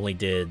Demon King only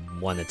did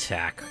one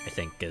attack, I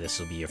think this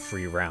will be a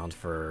free round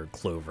for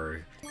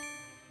Clover.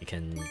 You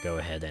can go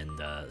ahead and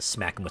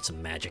smack him with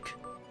some magic.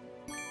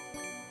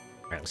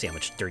 Alright, let's see how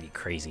much Dirty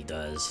Crazy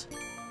does.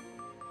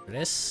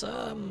 This,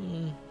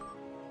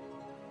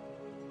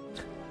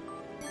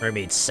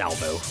 Mermaid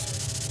Salvo.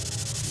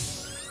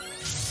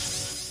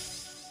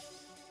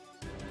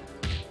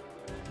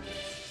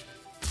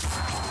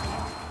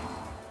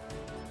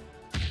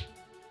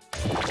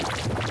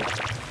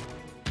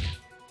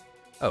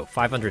 Oh,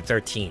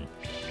 513.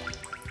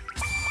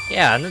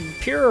 Yeah, and then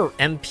pure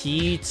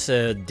MP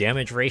to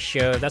damage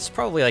ratio, that's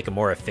probably like a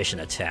more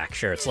efficient attack.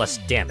 Sure, it's less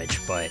damage,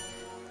 but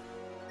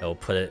he'll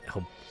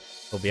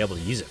be able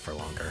to use it for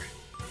longer.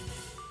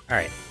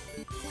 Alright.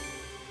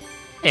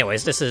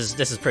 Anyways, this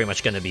is pretty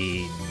much gonna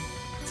be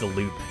the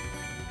loop.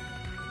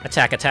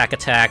 Attack, attack,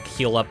 attack,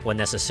 heal up when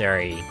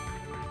necessary.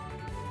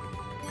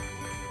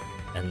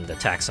 And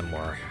attack some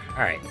more.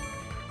 Alright.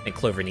 I think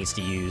Clover needs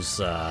to use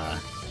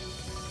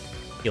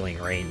Healing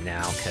Rain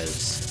now,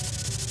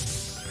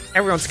 because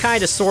everyone's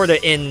kind of sorta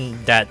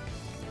in that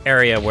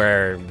area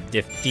where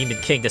if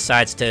Demon King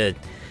decides to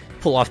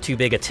pull off two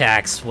big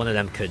attacks, one of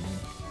them could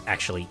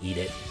actually eat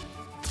it.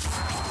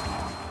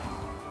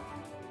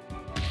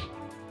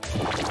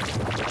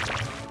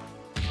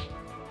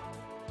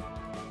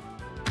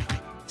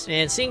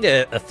 Man, seeing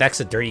the effects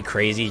of Dirty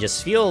Crazy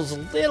just feels a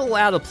little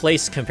out of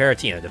place compared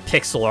to, you know, the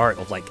pixel art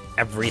of, like,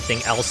 everything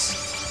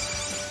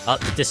else. The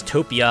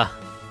Dystopia.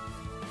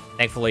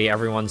 Thankfully,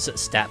 everyone's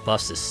stat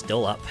buffs is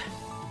still up.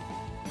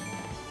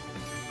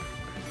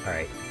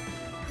 Alright.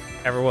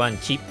 Everyone,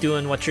 keep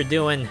doing what you're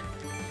doing.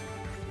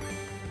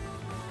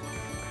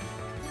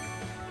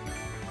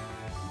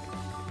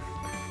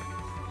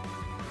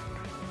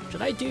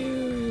 Should I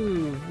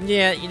do...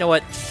 Yeah, you know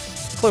what?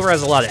 Clover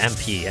has a lot of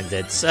MP, and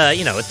it's,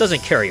 you know, it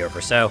doesn't carry over,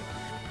 so...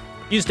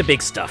 Use the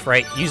big stuff,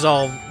 right?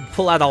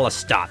 Pull out all the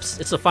stops.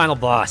 It's the final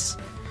boss.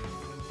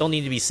 Don't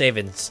need to be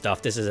saving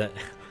stuff. This is a...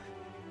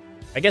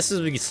 I guess this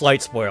would be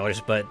slight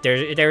spoilers, but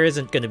there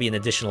isn't going to be an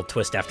additional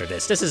twist after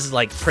this. This is,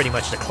 like, pretty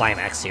much the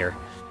climax here.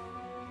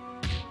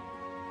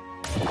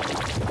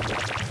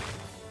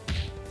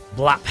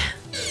 Blop.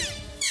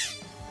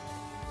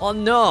 Oh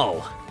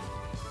no!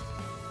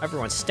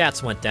 Everyone's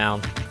stats went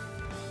down.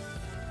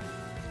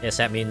 Yes,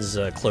 that means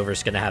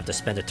Clover's gonna have to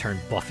spend a turn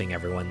buffing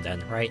everyone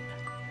then, right?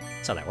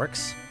 That's how that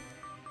works.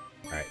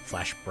 Alright,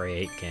 Flash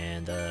Break,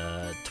 and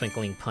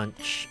Twinkling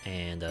Punch,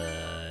 and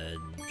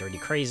Dirty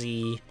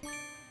Crazy.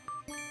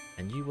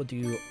 And you will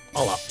do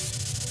all up.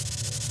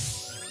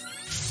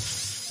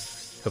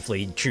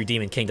 Hopefully True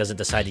Demon King doesn't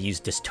decide to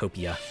use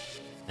Dystopia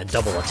and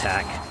double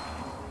attack.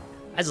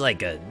 That's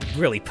like a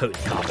really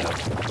potent combo.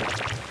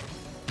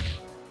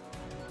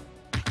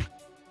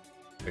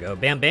 There we go,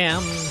 bam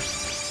bam!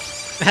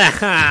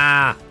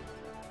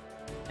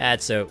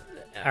 That's so...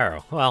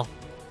 Oh, well.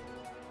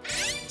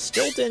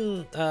 Still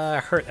didn't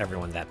hurt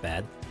everyone that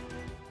bad.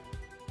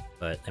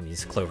 But that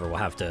means Clover will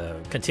have to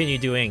continue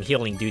doing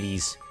healing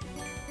duties.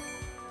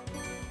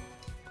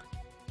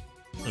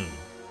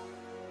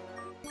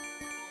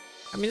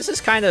 I mean, this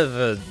is kind of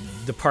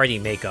the party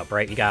makeup,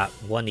 right? You got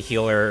one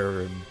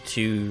healer,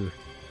 two...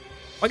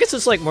 Well, I guess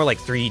it's like more like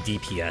 3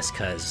 DPS,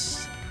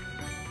 because...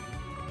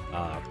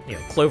 you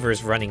know,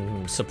 Clover's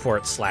running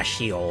support /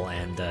 heal,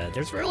 and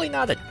there's really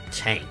not a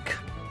tank,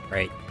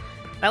 right?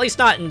 At least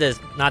not in the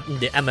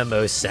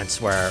MMO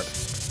sense where...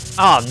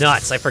 Oh,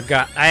 nuts! I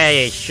forgot.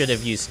 I should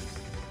have used...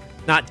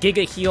 Not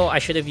Giga Heal, I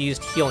should have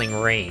used Healing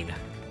Rain.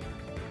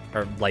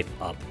 Or Life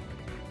Up.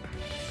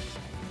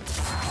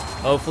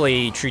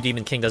 Hopefully, True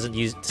Demon King doesn't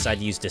decide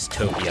to use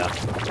Dystopia.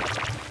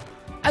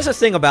 That's the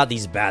thing about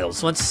these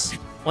battles. Once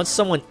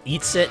someone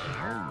eats it,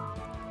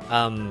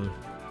 yeah,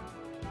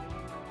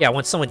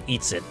 once someone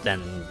eats it,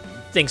 then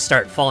things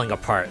start falling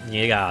apart, and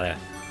you gotta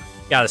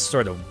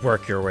sort of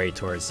work your way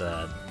towards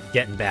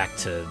getting back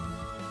to,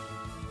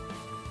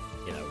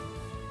 you know,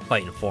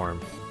 fighting form.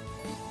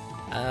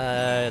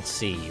 Let's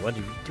see. What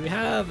do we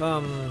have?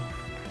 A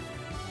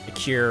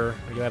cure.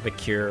 We do have a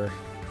cure.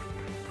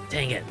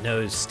 Dang it,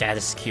 no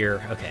status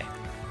cure. Okay.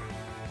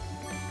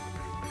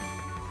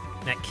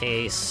 In that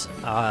case,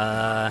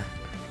 yeah,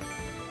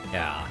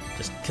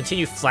 just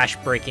continue flash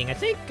breaking. I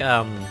think,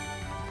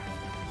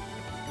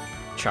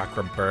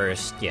 Chakra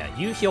Burst. Yeah,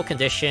 you heal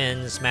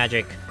conditions,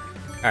 magic.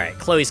 Alright,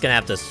 Chloe's gonna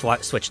have to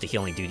switch to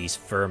healing duties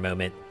for a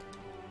moment.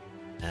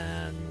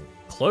 And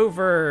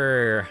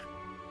Clover...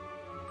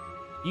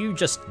 You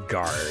just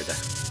guard.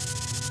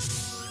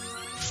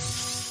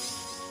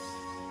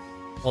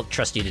 Won't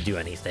trust you to do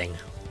anything.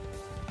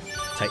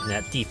 Tighten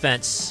that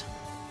defense.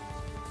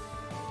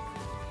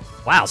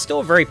 Wow, still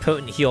a very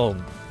potent heal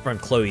from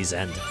Chloe's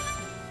end.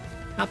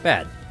 Not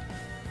bad.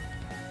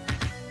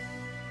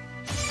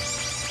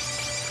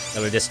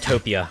 Another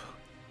Dystopia.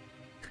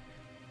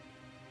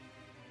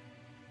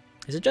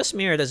 Is it just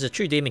me, or does a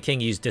true Demon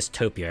King use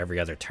Dystopia every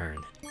other turn?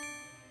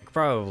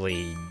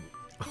 Probably...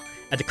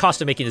 At the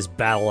cost of making this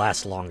battle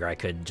last longer, I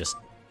could just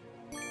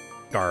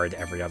guard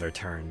every other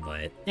turn,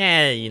 but...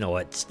 you know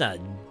what, it's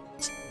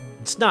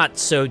not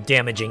so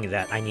damaging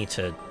that I need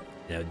to,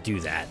 you know, do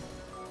that.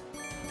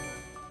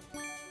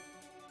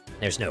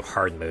 There's no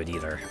hard mode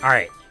either.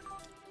 Alright.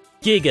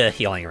 Giga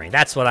Healing Ring,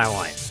 that's what I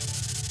want.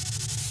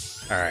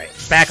 Alright,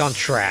 back on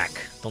track.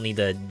 Don't need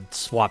to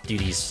swap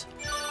duties.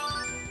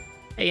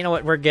 Hey, you know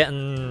what, we're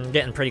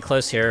getting pretty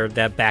close here,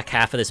 that back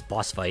half of this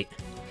boss fight.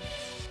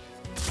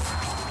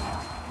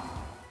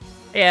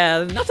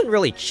 Yeah, nothing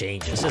really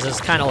changes. This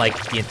is kind of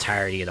like the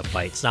entirety of the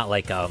fight. It's not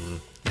like, you know,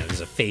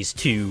 there's a phase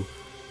 2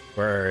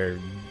 where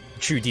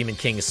True Demon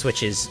King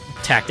switches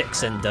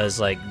tactics and does,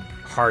 like,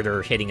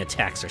 harder hitting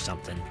attacks or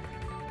something.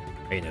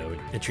 Or, you know,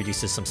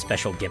 introduces some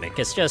special gimmick.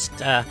 It's just,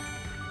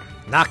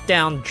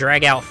 knockdown,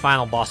 drag out,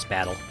 final boss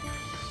battle.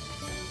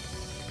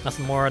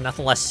 Nothing more,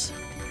 nothing less.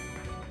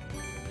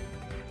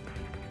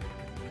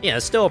 Yeah,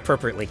 it's still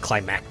appropriately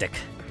climactic.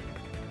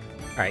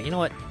 Alright, you know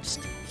what?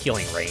 Just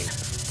Healing Rain.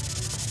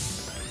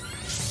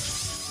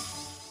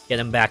 Get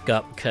him back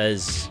up,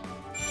 because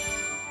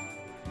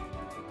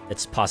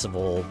it's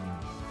possible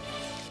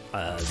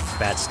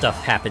bad stuff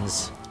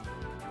happens.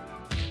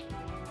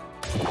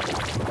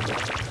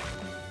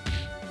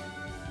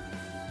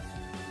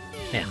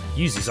 Man,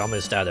 Yuzu's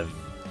almost out of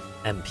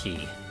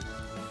MP.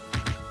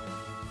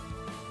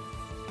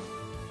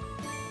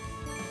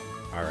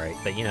 Alright,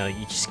 but you know,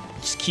 you just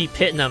keep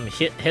hitting them,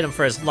 hit them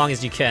for as long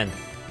as you can.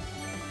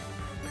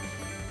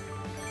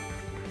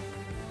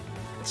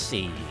 Let's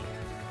see.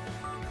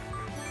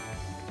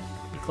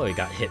 Chloe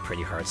got hit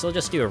pretty hard, so we'll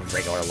just do a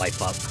regular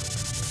life up.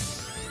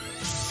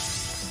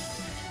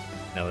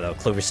 No,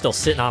 Clover's still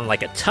sitting on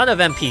like a ton of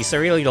MP, so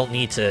I really don't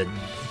need to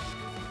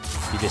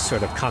do this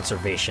sort of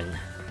conservation.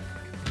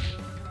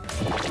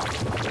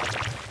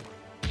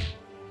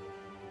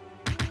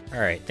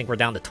 Alright, I think we're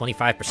down to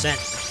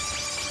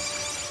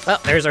 25%. Well,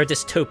 there's our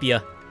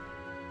Dystopia.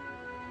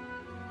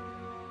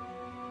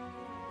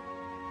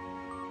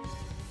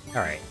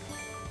 Alright.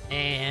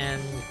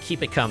 And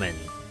keep it coming.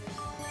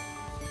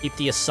 Keep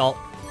the assault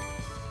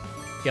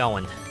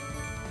going.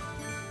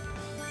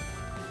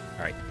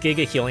 Alright,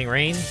 Giga Healing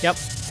Rain. Yep.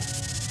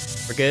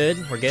 We're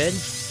good, we're good.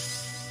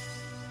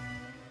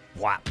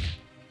 Wow.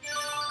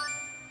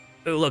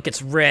 Oh, look,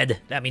 it's red.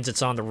 That means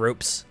it's on the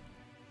ropes.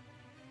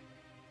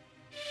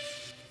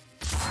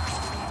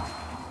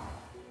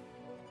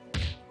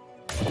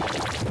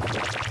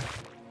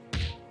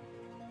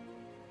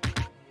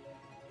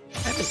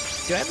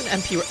 Do I have an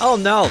MP? Oh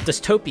no,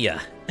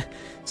 Dystopia.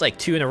 It's like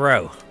 2 in a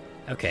row.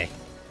 Okay.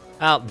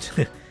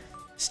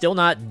 Still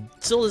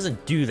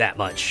doesn't do that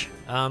much.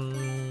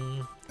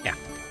 Yeah.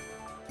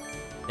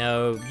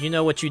 No, you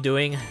know what you're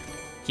doing.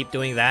 Keep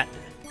doing that.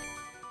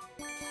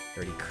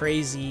 Dirty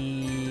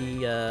Crazy,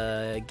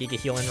 Giga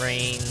Healing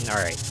Rain.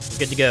 Alright, we're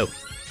good to go.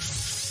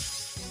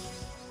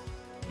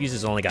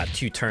 User's only got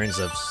 2 turns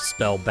of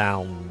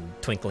Spellbound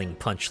Twinkling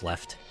Punch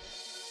left.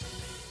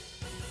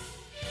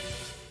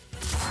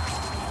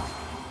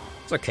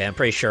 It's okay, I'm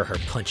pretty sure her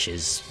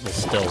punches will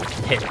still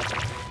hit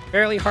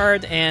fairly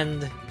hard,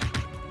 and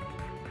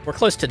we're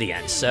close to the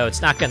end, so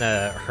it's not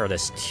gonna hurt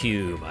us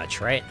too much,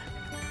 right?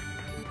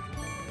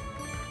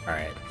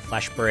 Alright,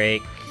 Flash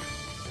Break,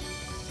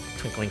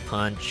 Twinkling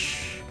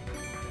Punch,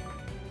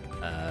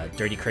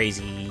 Dirty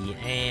Crazy,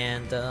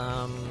 and,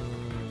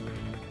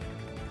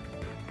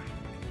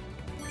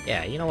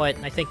 yeah, you know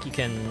what? I think you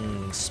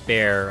can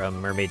spare a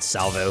Mermaid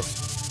Salvo.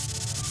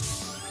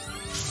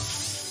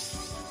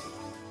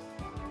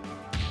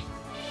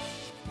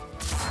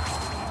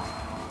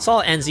 This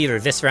all ends either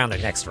this round or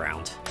next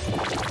round.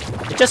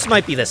 It just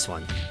might be this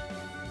one.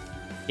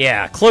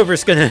 Yeah,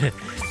 Clover's gonna...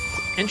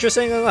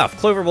 Interesting enough,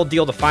 Clover will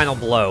deal the final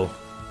blow.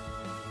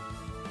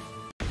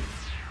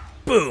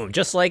 Boom!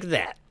 Just like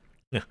that.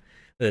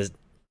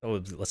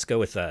 Oh, let's go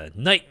with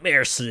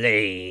Nightmare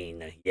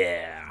Slain.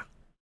 Yeah.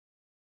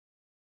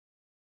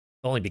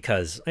 Only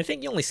because I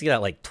think you only see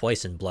that like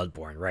twice in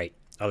Bloodborne, right?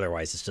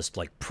 Otherwise, it's just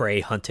like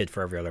prey hunted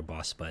for every other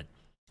boss, but...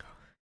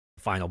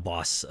 Final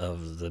boss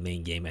of the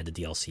main game and the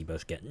DLC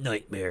both get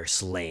Nightmare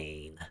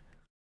Slain.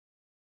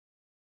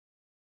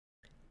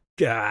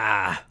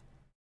 Gah!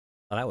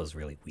 Oh, that was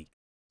really weak.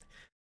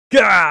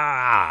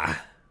 Gah! A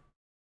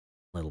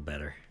little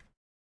better.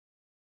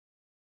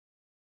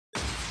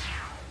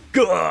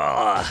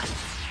 Gah!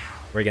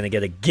 We're gonna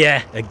get a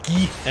gah, a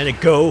gee, and a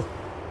go.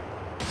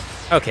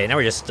 Okay, now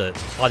we're just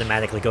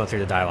automatically going through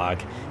the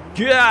dialogue.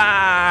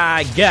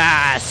 Gah!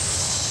 Gas!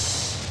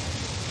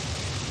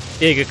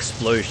 Big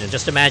explosion.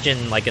 Just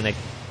imagine like an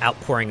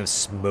outpouring of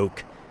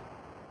smoke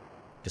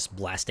just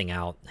blasting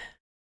out.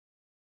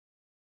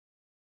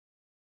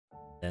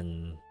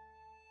 Then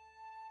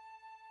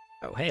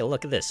Oh, hey,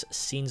 look at this.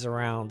 Scenes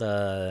around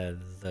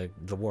the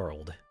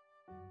world.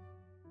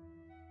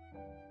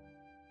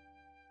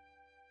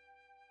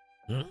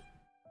 Hmm?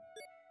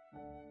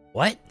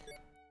 What?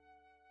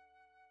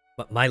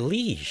 But my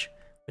liege,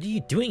 what are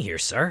you doing here,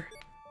 sir?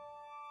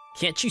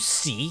 Can't you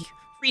see?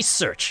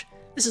 Research!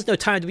 This is no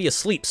time to be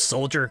asleep,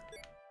 soldier!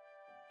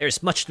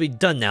 There's much to be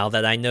done now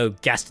that I know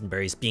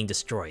Gastonbury is being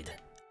destroyed.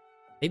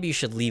 Maybe you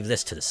should leave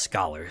this to the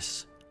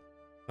scholars.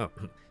 Oh,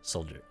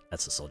 soldier.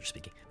 That's the soldier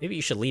speaking. Maybe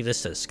you should leave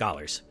this to the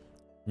scholars.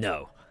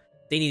 No.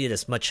 They needed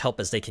as much help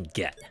as they can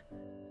get.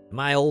 In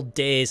my old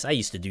days, I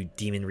used to do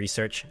demon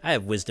research. I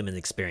have wisdom and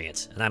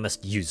experience, and I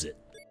must use it.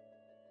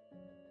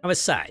 And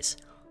besides,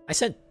 I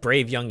sent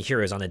brave young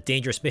heroes on a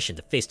dangerous mission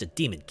to face the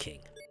Demon King.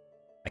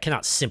 I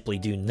cannot simply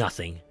do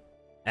nothing.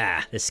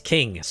 Ah, this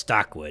King,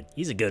 Stockwood,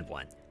 he's a good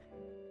one.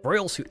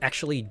 Royals who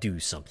actually do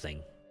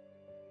something.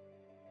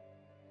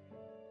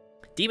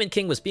 Demon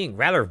King was being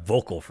rather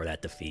vocal for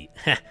that defeat.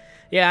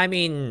 Yeah, I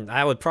mean,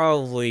 I would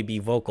probably be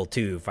vocal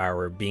too if I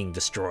were being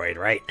destroyed,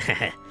 right?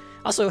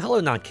 Also,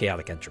 hello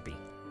non-chaotic entropy.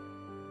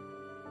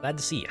 Glad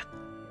to see ya.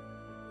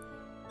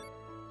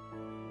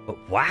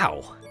 But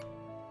wow!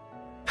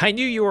 I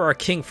knew you were our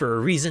king for a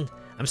reason.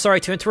 I'm sorry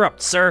to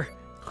interrupt, sir.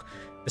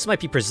 This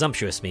might be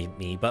presumptuous,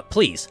 me, but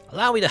please,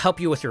 allow me to help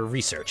you with your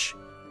research.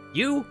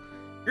 You?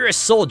 You're a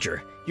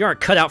soldier. You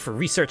aren't cut out for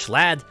research,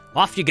 lad.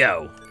 Off you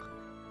go.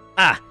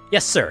 Ah,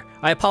 yes, sir.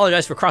 I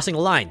apologize for crossing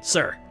the line,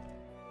 sir.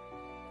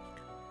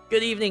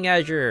 Good evening,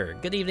 Azure.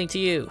 Good evening to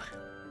you.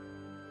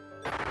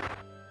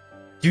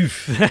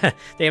 Oof.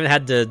 They haven't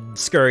had the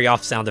scurry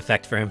off sound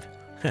effect for him.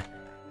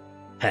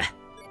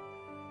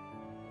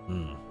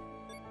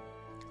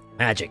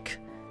 Magic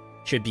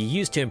should be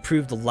used to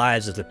improve the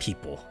lives of the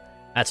people.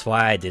 That's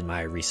why I did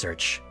my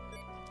research.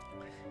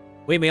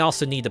 We may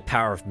also need the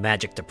power of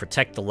magic to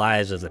protect the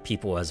lives of the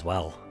people as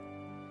well.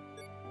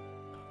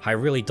 I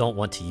really don't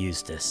want to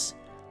use this.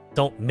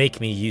 Don't make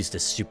me use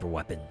this super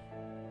weapon.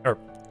 Or,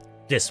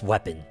 this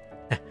weapon.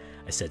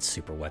 I said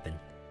super weapon.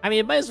 I mean,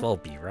 it might as well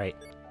be, right?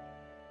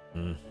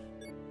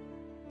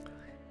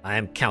 I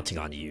am counting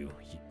on you,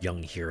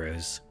 young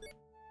heroes.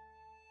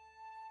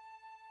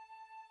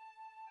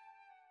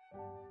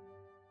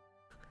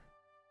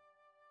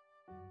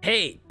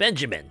 Hey,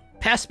 Benjamin,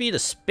 pass me the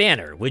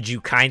spanner, would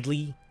you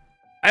kindly?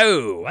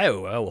 Oh,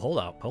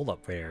 hold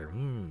up there.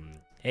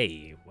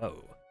 Hey,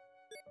 whoa.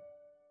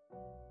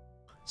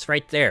 It's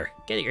right there.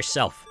 Get it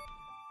yourself.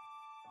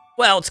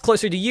 Well, it's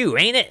closer to you,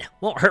 ain't it?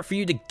 Won't hurt for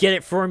you to get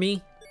it for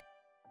me.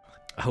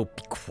 Oh,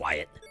 be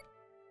quiet.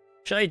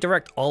 Should I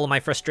direct all of my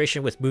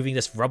frustration with moving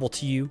this rubble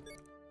to you?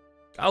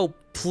 Oh,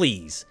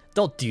 please,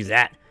 don't do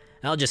that.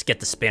 I'll just get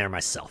the spanner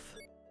myself.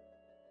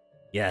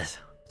 Yes,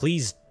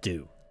 please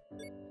do.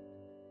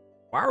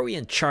 Why are we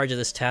in charge of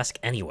this task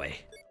anyway?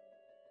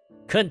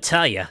 Couldn't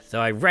tell ya,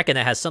 though I reckon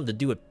it has something to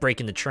do with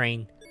breaking the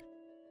train.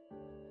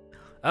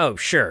 Oh,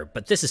 sure,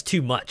 but this is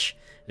too much.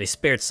 If they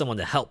spared someone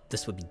to help,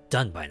 this would be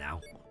done by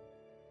now.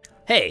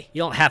 Hey,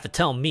 you don't have to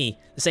tell me.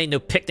 This ain't no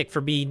picnic for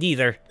me,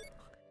 neither.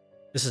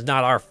 This is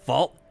not our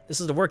fault.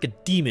 This is the work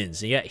of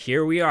demons, and yet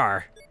here we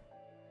are.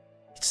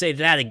 You'd say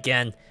that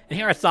again, and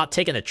here I thought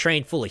taking a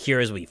train full of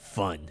heroes would be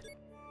fun.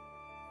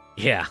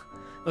 Yeah,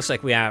 looks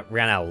like we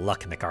ran out of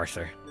luck,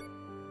 MacArthur.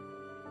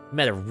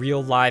 Met a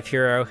real live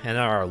hero, and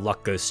now our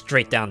luck goes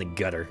straight down the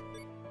gutter.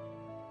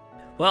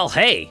 Well,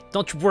 hey,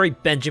 don't you worry,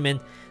 Benjamin.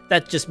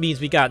 That just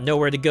means we got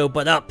nowhere to go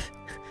but up.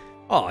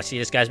 Oh, I see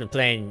this guy's been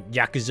playing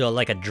Yakuza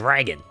like a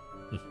dragon.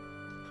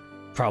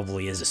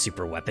 Probably is a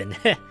super weapon.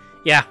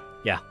 Yeah,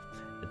 it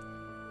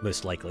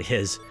most likely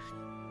is.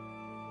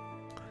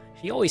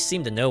 He always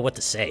seemed to know what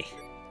to say.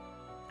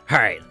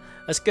 Alright,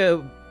 let's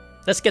go.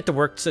 Let's get to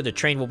work so the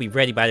train will be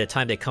ready by the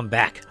time they come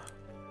back.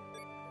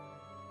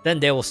 Then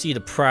they will see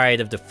the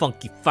pride of the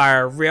Funky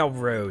Fire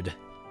Railroad.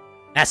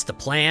 That's the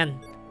plan.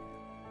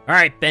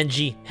 Alright,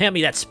 Benji, hand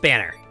me that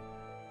spanner.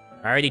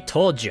 I already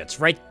told you, it's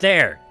right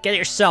there. Get it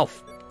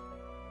yourself.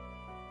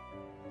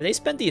 Did they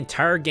spend the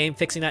entire game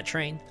fixing that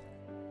train?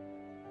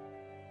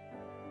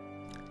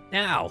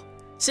 Now,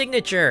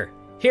 signature,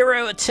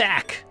 hero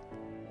attack.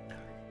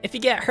 If you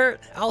get hurt,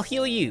 I'll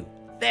heal you.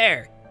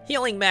 There,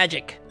 healing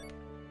magic.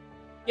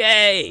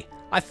 Yay,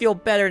 I feel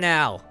better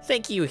now.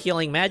 Thank you,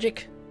 healing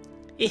magic.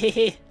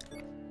 Hehehe.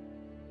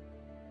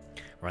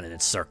 Running in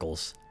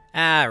circles.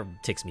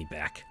 Takes me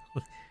back.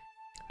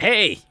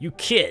 Hey, you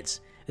kids!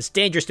 It's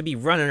dangerous to be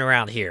running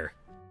around here.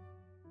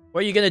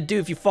 What are you gonna do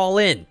if you fall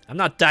in? I'm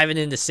not diving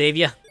in to save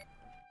you.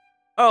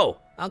 Oh,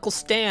 Uncle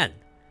Stan.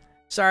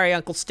 Sorry,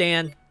 Uncle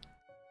Stan.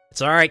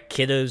 It's alright,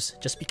 kiddos.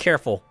 Just be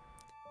careful.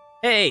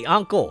 Hey,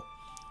 Uncle.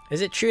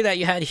 Is it true that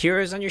you had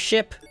heroes on your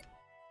ship?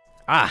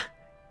 Ah,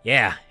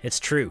 yeah, it's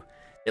true.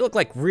 They look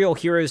like real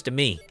heroes to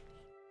me.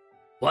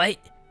 What?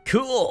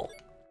 Cool!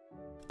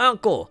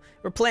 Uncle,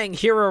 we're playing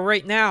hero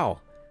right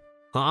now.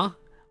 Huh?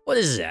 What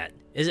is that?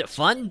 Is it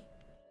fun?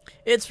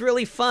 It's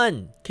really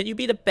fun. Can you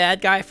be the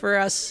bad guy for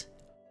us?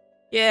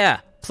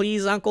 Yeah,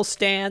 please, Uncle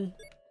Stan.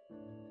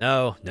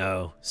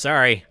 No,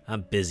 sorry,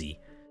 I'm busy.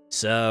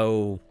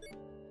 So,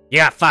 you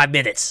got 5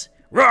 minutes.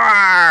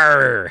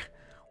 Roar!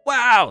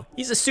 Wow,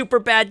 he's a super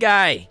bad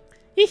guy.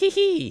 Hee hee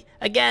hee!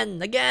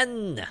 Again,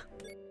 again!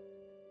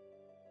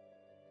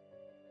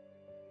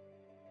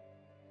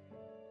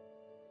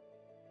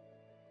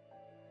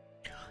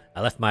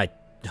 I left my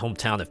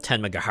hometown of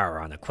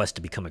Tenmagahara on a quest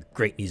to become a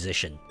great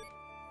musician.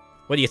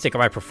 What do you think of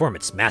my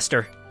performance,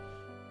 Master?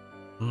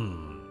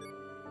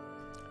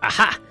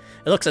 Aha!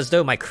 It looks as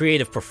though my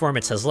creative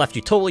performance has left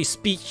you totally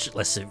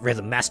speechless,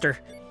 Rhythm Master.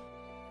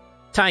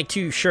 Tying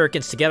two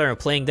shurikens together and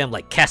playing them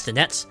like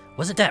castanets,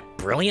 wasn't that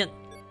brilliant?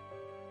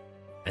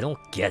 I don't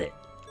get it.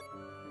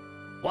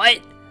 What?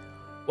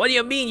 What do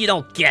you mean you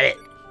don't get it?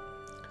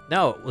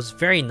 No, it was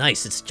very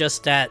nice, it's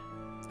just that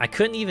I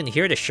couldn't even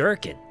hear the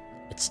shuriken.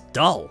 It's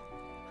dull.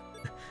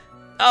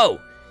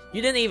 Oh,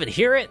 you didn't even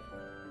hear it?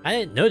 I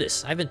didn't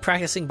notice. I've been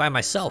practicing by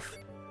myself.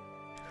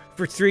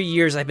 For 3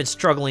 years I've been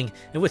struggling,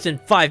 and within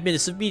 5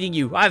 minutes of meeting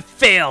you, I've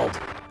failed!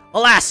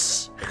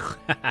 Alas!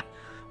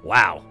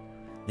 Wow.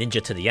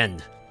 Ninja to the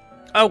end.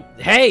 Oh,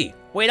 hey!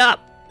 Wait up!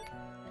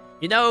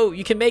 You know,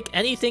 you can make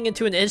anything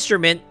into an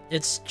instrument,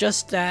 it's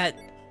just that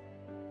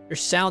your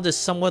sound is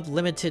somewhat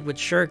limited with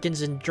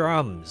shurikens and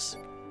drums.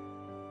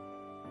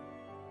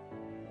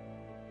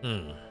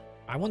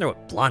 I wonder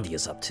what Blondie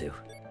is up to.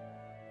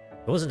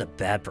 He wasn't a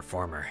bad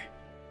performer.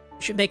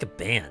 We should make a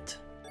band.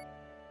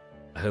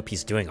 I hope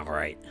he's doing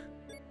alright.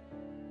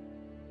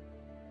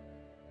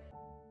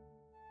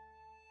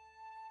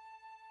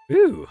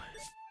 Ooh!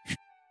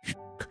 Here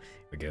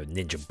we go,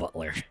 Ninja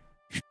Butler.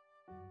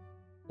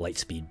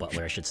 Lightspeed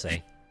Butler, I should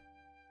say.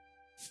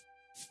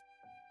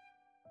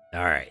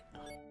 Alright.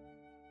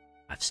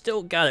 I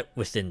still got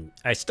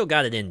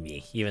it in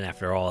me, even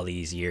after all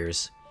these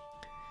years.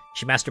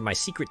 She mastered my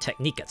secret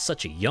technique at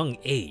such a young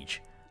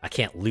age. I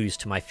can't lose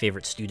to my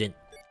favorite student.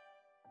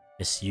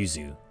 Miss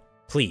Yuzu,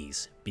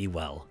 please, be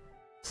well.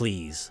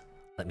 Please,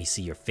 let me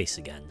see your face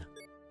again.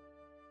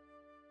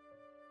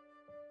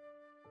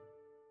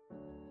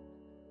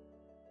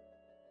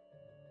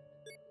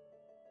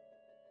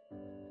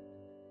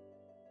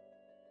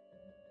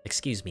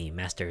 Excuse me,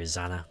 Master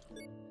Izana.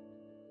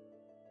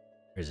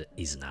 Or is it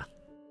Izana?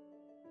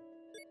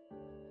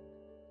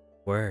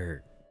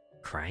 We're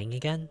crying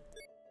again?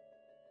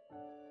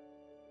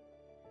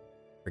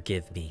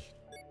 Forgive me.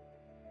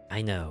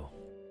 I know.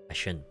 I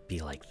shouldn't be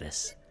like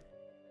this.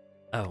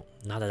 Oh,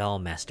 not at all,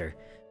 Master.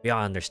 We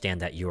all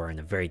understand that you are in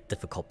a very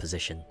difficult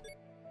position.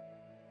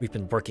 We've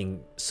been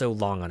working so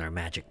long on our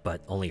magic,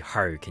 but only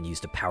Haru can use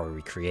the power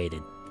we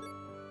created.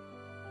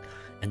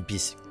 And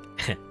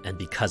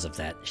because of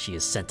that, she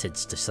is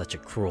sentenced to such a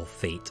cruel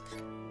fate.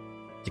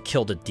 To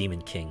kill the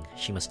Demon King,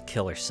 she must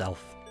kill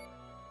herself.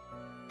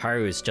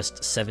 Haru is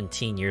just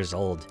 17 years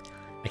old.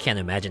 I can't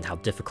imagine how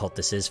difficult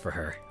this is for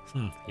her.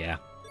 Yeah.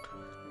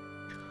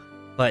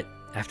 But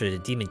after the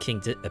Demon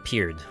King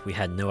appeared, we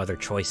had no other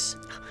choice.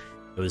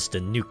 It was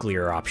the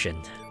nuclear option.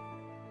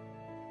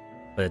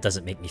 But it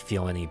doesn't make me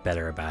feel any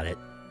better about it.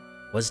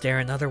 Was there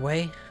another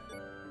way?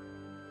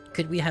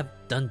 Could we have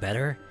done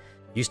better?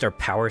 Used our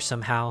power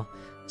somehow,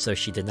 so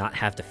she did not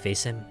have to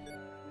face him?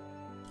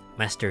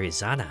 Master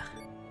Izana.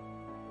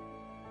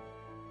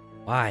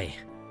 Why?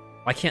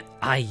 Why can't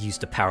I use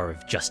the power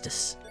of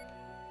justice?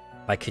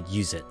 If I could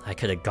use it, I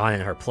could have gone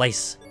in her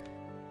place.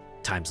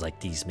 Times like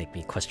these make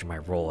me question my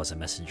role as a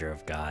messenger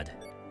of God.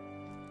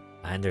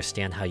 I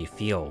understand how you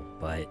feel,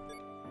 but...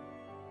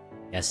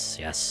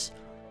 Yes.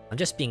 I'm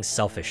just being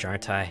selfish,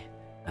 aren't I?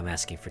 I'm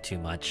asking for too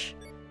much.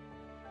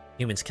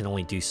 Humans can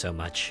only do so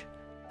much.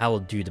 I will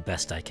do the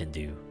best I can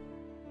do.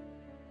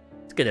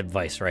 It's good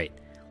advice, right?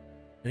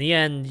 In the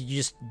end, you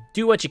just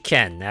do what you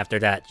can. After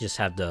that, you just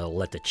have to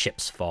let the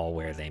chips fall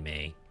where they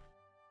may.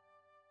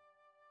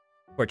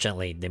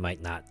 Fortunately, they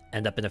might not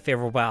end up in a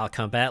favorable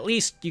outcome, but at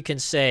least you can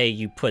say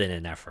you put in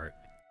an effort,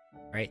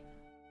 right?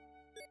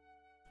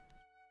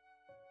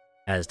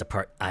 As the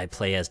part I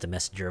play as the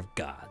messenger of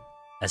God.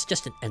 As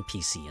just an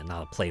NPC and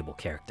not a playable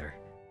character.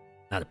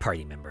 Not a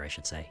party member, I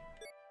should say.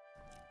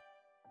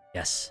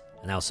 Yes,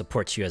 and I'll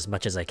support you as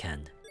much as I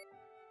can.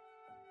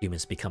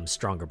 Humans become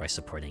stronger by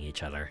supporting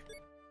each other.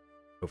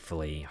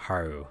 Hopefully,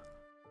 Haru,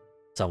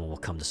 someone will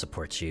come to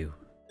support you.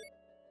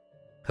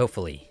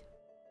 Hopefully,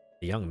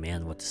 the young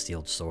man with the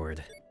sealed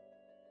sword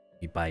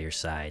be by your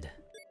side.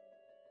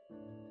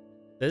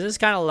 This is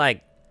kind of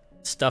like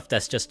stuff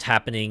that's just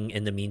happening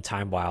in the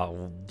meantime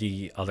while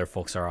the other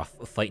folks are off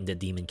fighting the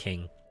Demon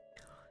King.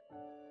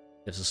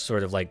 This is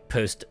sort of like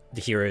post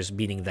the heroes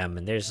meeting them,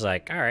 and there's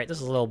like, alright,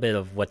 this is a little bit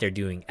of what they're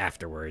doing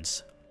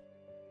afterwards.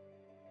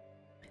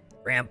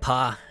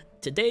 Grandpa,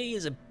 today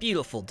is a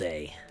beautiful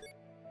day.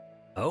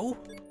 Oh?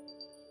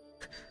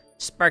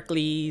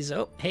 Sparklies.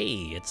 Oh,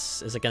 hey,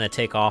 is it gonna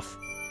take off?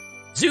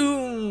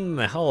 Zoom!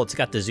 Oh, it's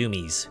got the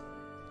zoomies.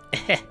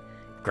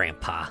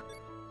 Grandpa.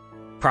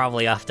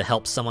 Probably off to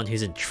help someone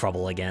who's in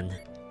trouble again.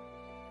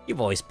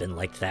 You've always been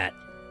like that.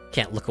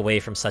 Can't look away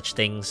from such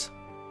things.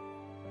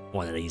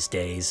 One of these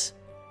days.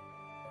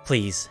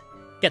 Please,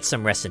 get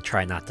some rest and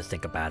try not to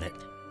think about it.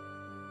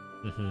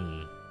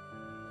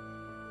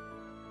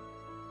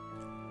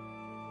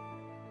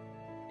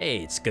 Hey,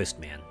 it's Ghost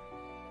Man.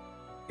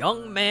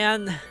 Young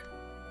man,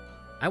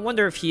 I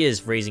wonder if he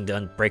is raising the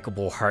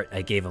unbreakable heart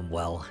I gave him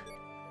well.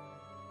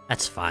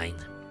 That's fine.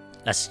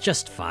 That's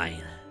just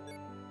fine.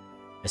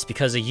 It's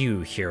because of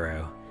you,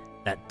 hero,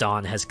 that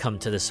Dawn has come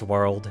to this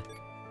world.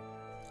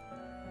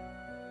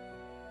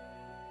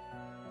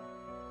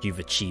 You've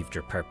achieved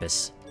your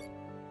purpose.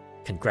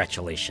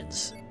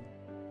 Congratulations.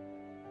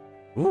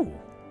 Ooh.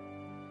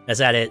 Is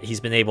that it?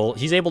 He's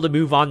able to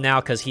move on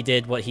now because he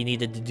did what he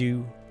needed to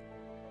do.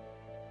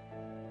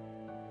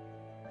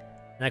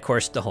 And of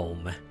course, the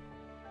home.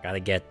 Gotta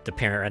get the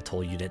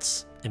parental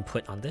unit's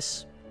input on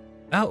this.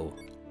 Oh,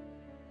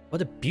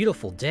 what a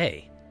beautiful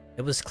day.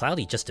 It was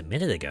cloudy just a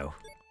minute ago.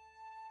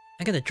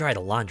 I'm gonna dry the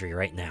laundry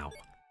right now.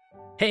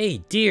 Hey,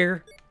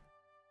 dear!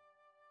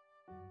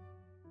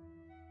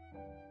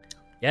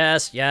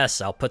 Yes, yes,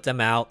 I'll put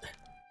them out.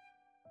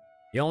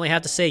 You only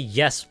have to say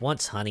yes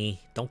once, honey.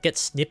 Don't get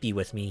snippy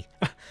with me.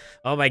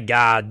 Oh my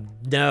god,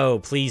 no,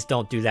 please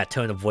don't do that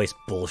tone of voice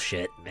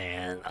bullshit,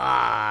 man.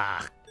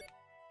 Ah!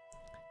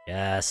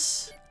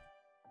 Yes.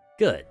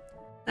 Good.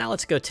 Now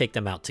let's go take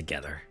them out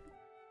together.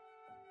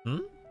 Hmm?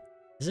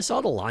 Is this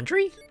all the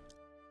laundry?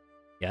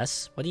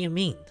 Yes, what do you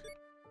mean?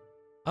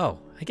 Oh,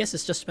 I guess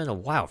it's just been a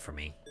while for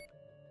me.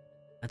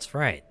 That's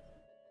right.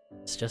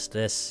 It's just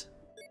this.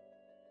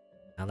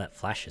 Now that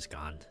Flash is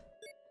gone.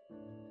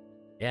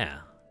 Yeah,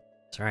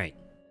 that's right.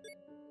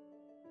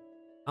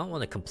 I don't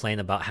want to complain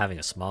about having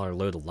a smaller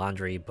load of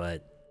laundry,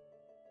 but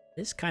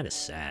it's kind of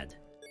sad.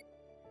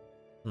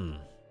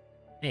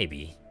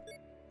 Maybe.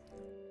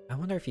 I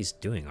wonder if he's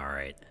doing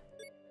alright.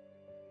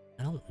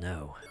 I don't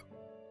know.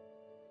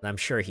 But I'm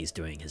sure he's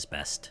doing his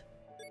best.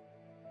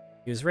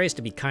 He was raised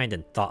to be kind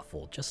and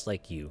thoughtful, just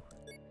like you.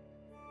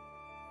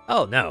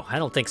 Oh no, I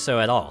don't think so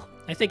at all.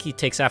 I think he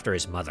takes after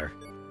his mother.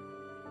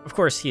 Of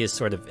course, he is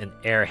sort of an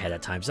airhead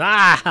at times.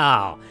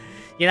 Ah!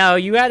 You know,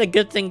 you had a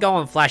good thing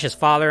going, Flash's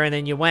father, and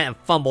then you went and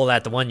fumbled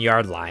at the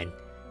 1-yard line.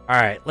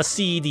 Alright, let's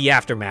see the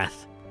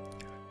aftermath.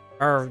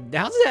 Or,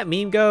 how does that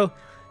meme go?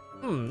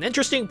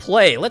 Interesting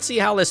play. Let's see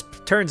how this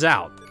turns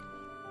out.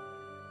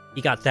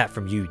 He got that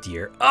from you,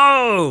 dear.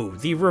 Oh,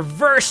 the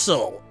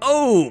reversal.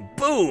 Oh,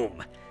 boom.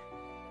 Look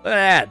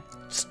at that.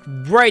 It's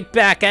right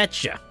back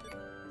at you.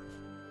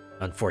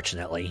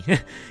 Unfortunately.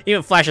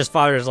 Even Flash's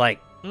father is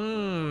like,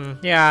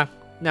 yeah,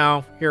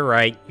 no, you're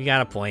right. You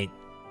got a point.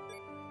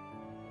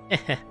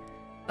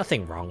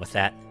 Nothing wrong with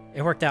that.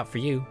 It worked out for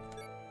you.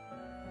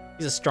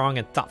 He's a strong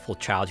and thoughtful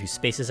child who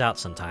spaces out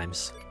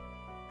sometimes.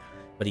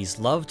 But he's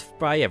loved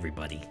by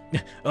everybody.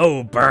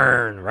 Oh,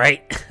 burn,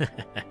 right?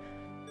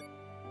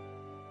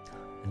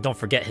 And don't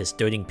forget his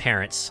doting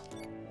parents.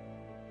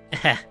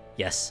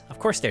 Yes, of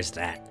course there's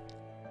that.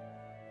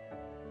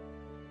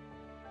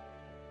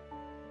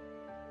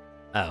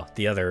 Oh,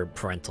 the other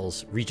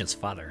parentals, Regent's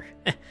father.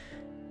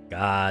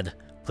 God,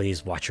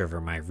 please watch over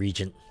my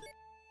Regent.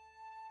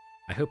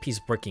 I hope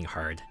he's working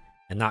hard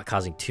and not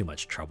causing too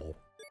much trouble.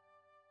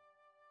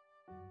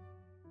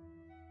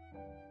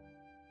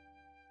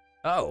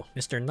 Oh,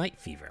 Mr. Night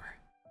Fever.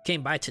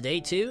 Came by today,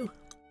 too?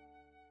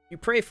 You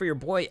pray for your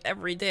boy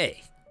every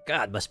day.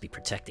 God must be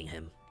protecting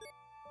him.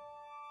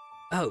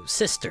 Oh,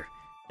 sister.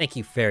 Thank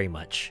you very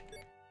much.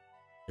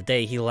 The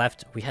day he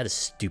left, we had a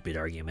stupid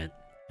argument.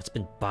 It's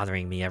been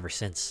bothering me ever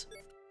since.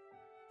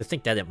 To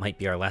think that it might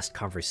be our last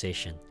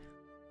conversation,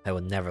 I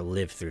will never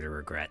live through the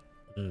regret.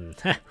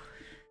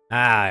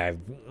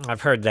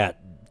 I've heard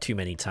that too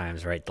many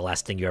times, right? The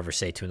last thing you ever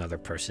say to another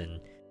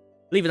person.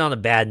 Leave it on a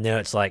bad note,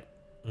 it's like,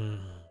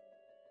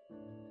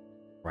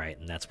 Right,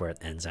 and that's where it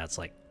ends out. It's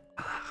like,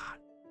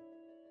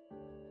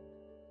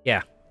 Yeah,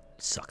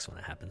 it sucks when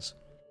that happens.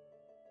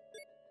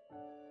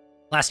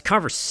 Last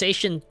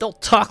conversation?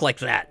 Don't talk like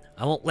that!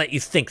 I won't let you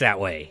think that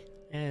way.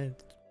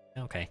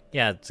 Okay,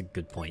 yeah, that's a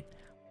good point.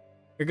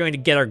 You're going to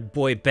get our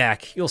boy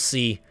back, you'll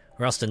see,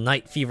 or else the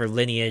Night Fever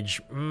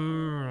lineage...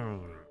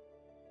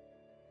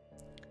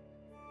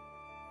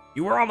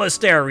 You were almost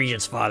there,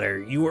 Regent's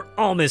father. You were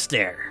almost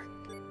there.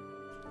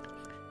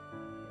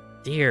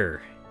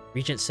 Dear,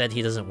 Regent said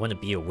he doesn't want to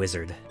be a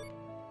wizard.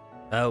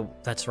 Oh,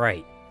 that's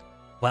right.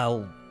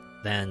 Well,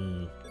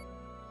 then...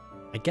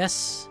 I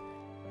guess...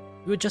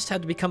 we would just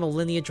have to become a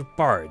lineage of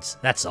bards,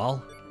 that's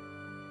all.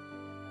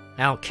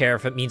 I don't care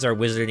if it means our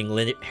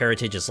wizarding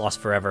heritage is lost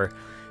forever.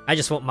 I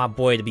just want my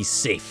boy to be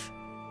safe.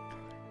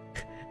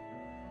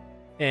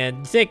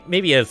 And think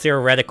maybe a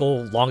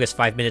theoretical longest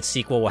 5-minute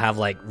sequel will have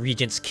like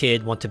Regent's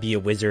kid want to be a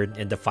wizard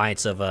in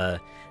defiance of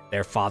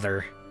their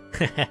father.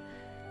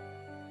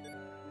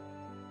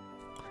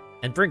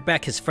 And bring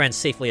back his friends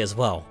safely as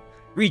well.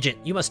 Regent,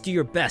 you must do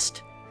your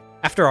best.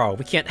 After all,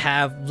 we can't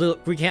have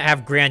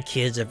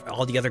grandkids if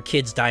all the other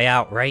kids die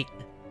out, right?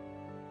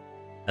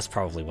 That's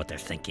probably what they're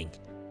thinking.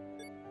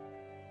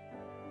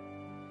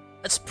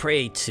 Let's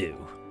pray too.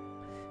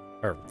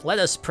 Or let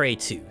us pray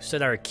too, so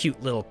that our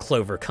cute little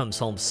Clover comes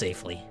home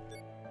safely.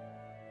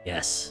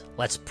 Yes,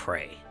 let's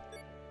pray.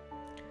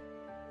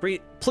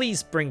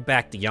 Please bring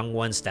back the young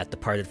ones that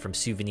departed from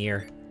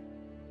Souvenir.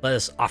 Let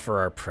us offer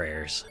our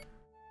prayers.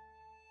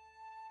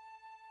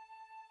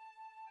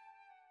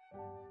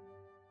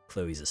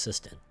 Chloe's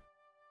assistant.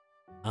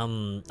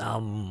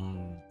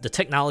 The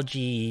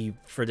technology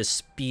for the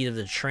speed of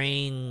the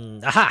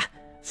train... Aha!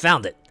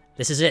 Found it!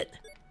 This is it!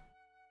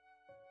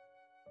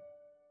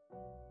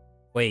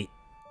 Wait,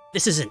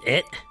 this isn't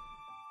it?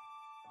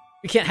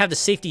 We can't have the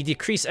safety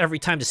decrease every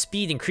time the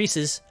speed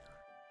increases.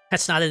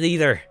 That's not it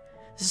either.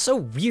 This is so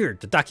weird.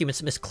 The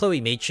documents Miss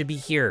Chloe made should be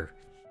here.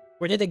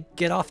 Where did they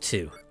get off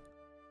to?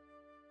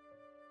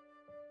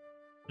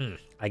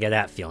 I get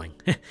that feeling.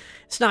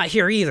 It's not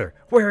here either.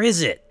 Where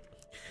is it?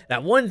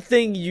 That one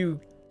thing you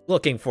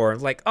looking for.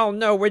 Like, oh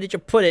no, where did you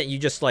put it? You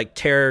just like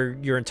tear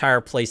your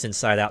entire place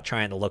inside out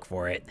trying to look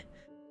for it.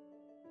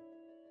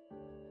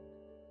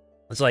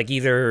 It's like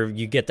either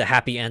you get the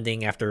happy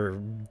ending after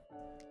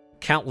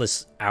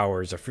countless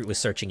hours of fruitless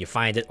searching, you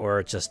find it, or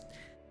you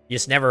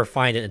just never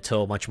find it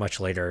until much, much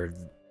later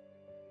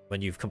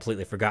when you've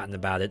completely forgotten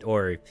about it,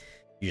 or you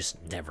just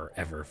never,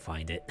 ever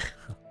find it.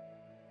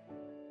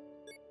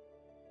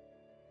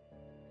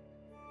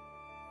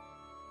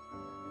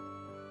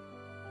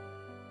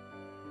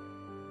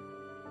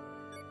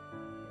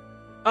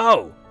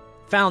 Oh!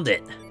 Found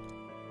it!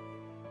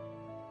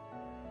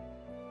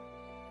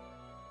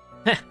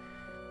 Heh,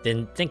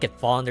 didn't think it'd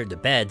fall under the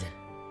bed.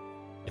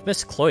 If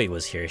Miss Chloe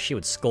was here, she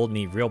would scold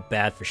me real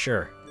bad for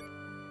sure.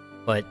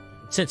 But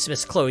since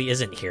Miss Chloe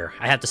isn't here,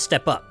 I have to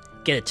step up,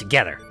 get it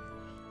together.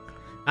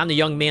 I'm the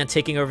young man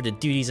taking over the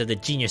duties of the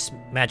genius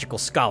magical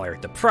scholar,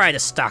 the pride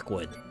of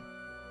Stockwood.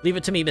 Leave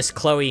it to me, Miss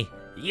Chloe.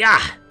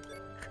 Yeah!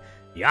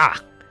 Yeah!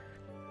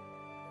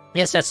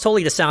 Yes, that's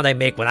totally the sound I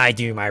make when I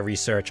do my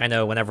research. I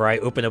know whenever I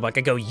open a book,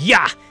 I go,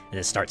 yeah! And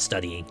then start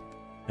studying.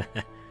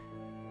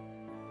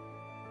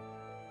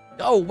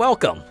 Oh,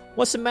 welcome!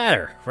 What's the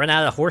matter? Run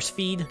out of horse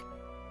feed?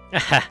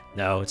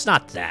 No, it's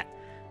not that.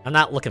 I'm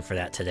not looking for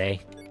that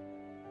today.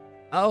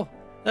 Oh?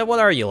 Then what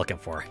are you looking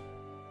for?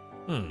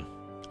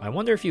 I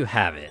wonder if you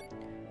have it.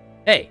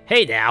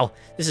 Hey now!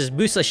 This is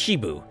Musa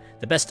Shibu,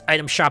 the best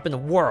item shop in the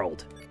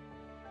world.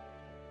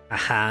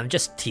 Aha, I'm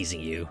just teasing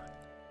you.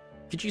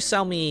 Could you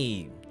sell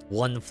me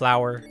one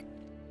flower?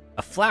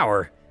 A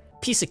flower?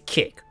 Piece of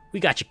cake. We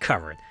got you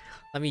covered.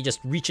 Let me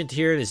just reach into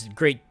here, this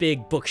great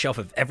big bookshelf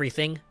of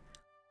everything.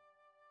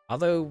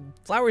 Although,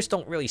 flowers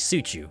don't really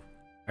suit you.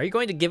 Are you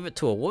going to give it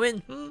to a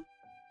woman?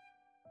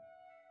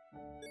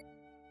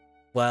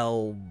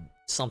 Well,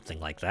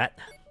 something like that.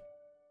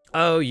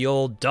 Oh, you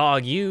old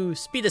dog, you.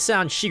 Speed of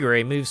sound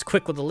Shigure moves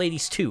quick with the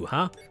ladies too,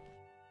 huh?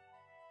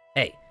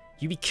 Hey,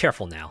 you be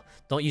careful now.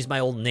 Don't use my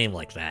old name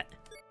like that.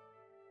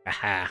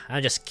 Aha,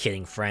 I'm just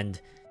kidding,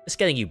 friend. Just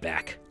getting you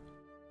back.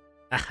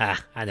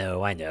 Aha, I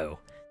know.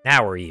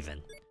 Now we're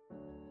even.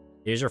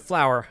 Here's your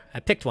flower. I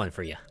picked one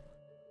for you.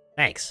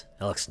 Thanks,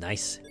 that looks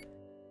nice.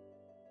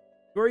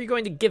 Who are you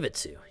going to give it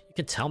to? You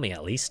can tell me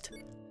at least.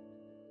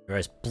 You're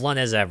as blunt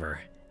as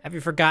ever. Have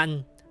you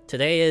forgotten?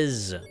 Today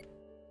is...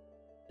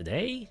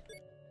 Today?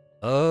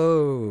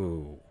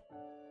 Oh.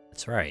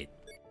 That's right.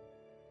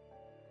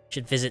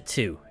 Should visit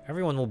too.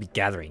 Everyone will be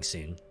gathering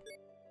soon.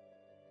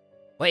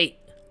 Wait.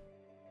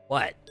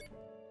 What?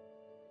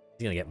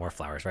 He's gonna get more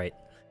flowers, right?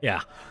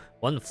 Yeah.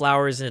 One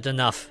flower isn't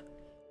enough.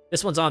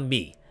 This one's on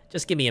me.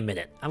 Just give me a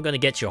minute. I'm gonna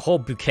get you a whole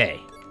bouquet.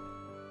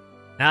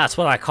 Now that's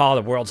what I call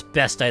the world's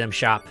best item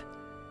shop.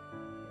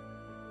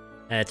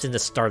 And it's in the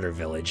starter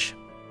village.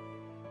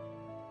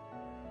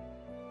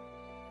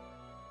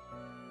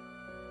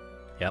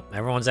 Yep,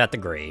 everyone's at the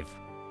grave.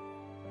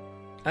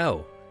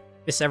 Oh,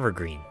 Miss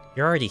Evergreen,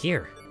 you're already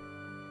here.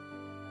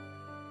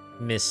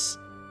 Mrs.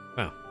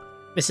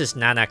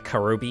 Nana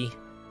Karobi,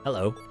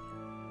 hello.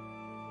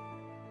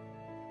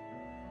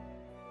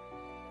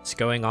 It's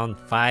going on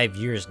 5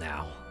 years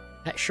now.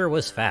 That sure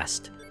was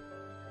fast.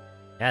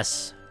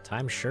 Yes,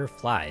 time sure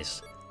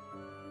flies.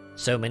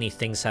 So many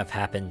things have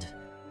happened.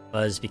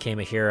 Buzz became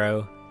a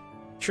hero.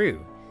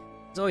 True,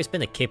 he's always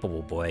been a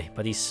capable boy,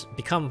 but he's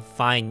become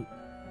fine.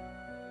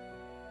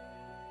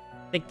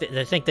 I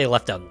think they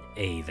left out an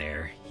A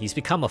there. He's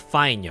become a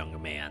fine young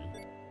man.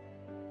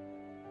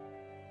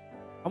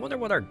 I wonder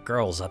what our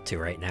girl's up to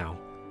right now.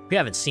 We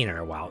haven't seen her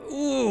in a while.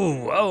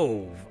 Ooh,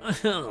 oh.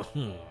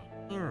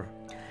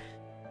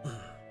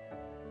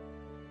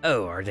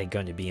 Oh, are they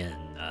going to be in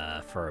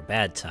for a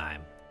bad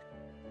time?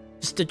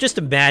 Just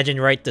imagine,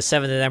 right? The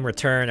 7 of them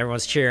return,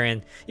 everyone's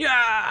cheering.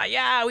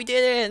 Yeah, we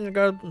did it! And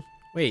go,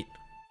 wait,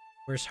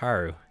 where's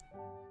Haru?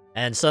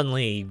 And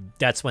suddenly,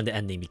 that's when the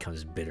ending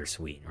becomes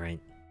bittersweet, right?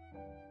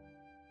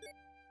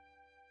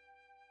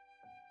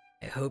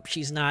 I hope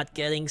she's not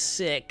getting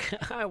sick.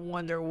 I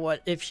wonder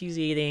if she's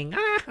eating.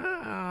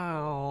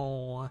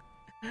 Oh.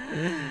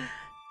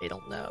 They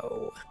don't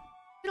know.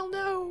 They don't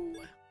know.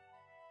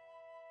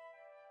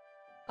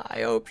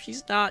 I hope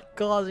she's not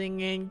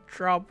causing any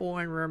trouble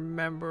and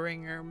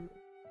remembering her.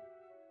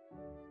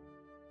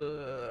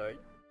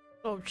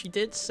 Oh, she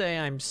did say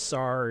I'm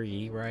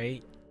sorry,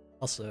 right?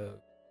 Also,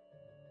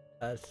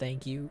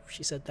 thank you.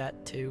 She said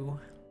that too.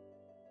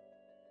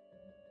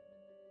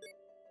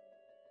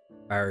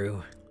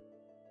 Haru.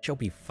 She'll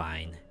be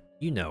fine.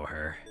 You know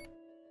her.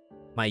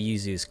 My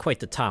Yuzu's quite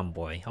the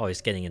tomboy,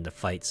 always getting into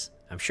fights.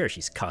 I'm sure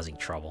she's causing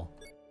trouble.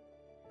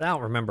 But I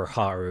don't remember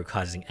Haru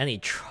causing any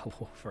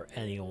trouble for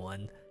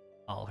anyone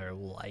all her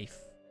life.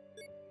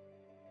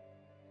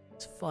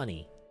 It's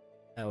funny.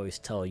 I always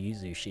tell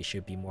Yuzu she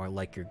should be more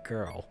like your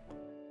girl.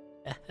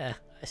 I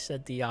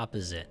said the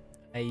opposite.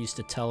 I used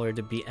to tell her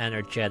to be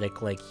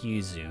energetic like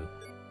Yuzu.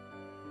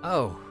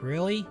 Oh,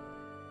 really?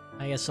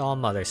 I guess all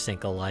mothers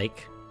think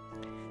alike.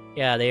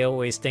 Yeah, they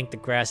always think the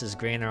grass is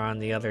greener on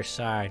the other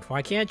side.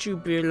 Why can't you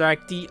be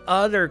like the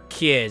other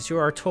kids who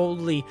are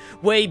totally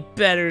way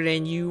better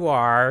than you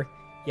are?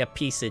 You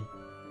piece of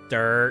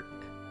dirt.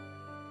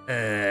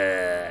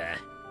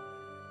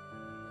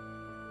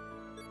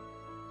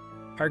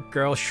 Our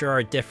girls sure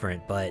are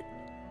different, but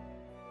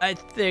I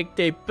think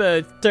they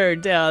both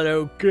turned out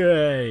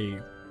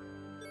okay.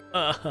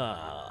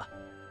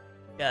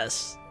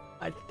 Yes,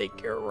 I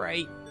think you're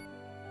right.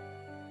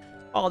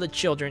 All the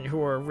children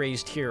who are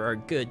raised here are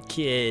good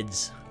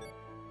kids.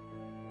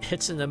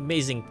 It's an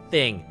amazing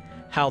thing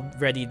how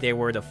ready they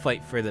were to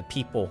fight for the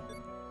people.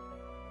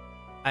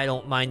 I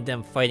don't mind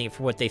them fighting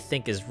for what they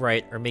think is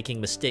right or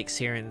making mistakes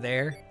here and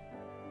there.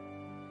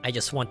 I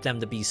just want them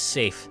to be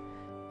safe.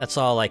 That's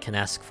all I can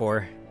ask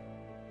for.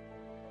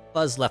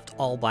 Buzz left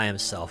all by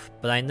himself,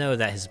 but I know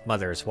that his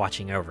mother is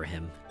watching over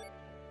him.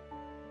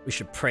 We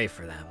should pray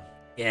for them.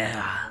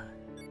 Yeah,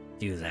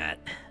 do that.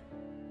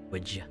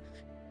 Would you?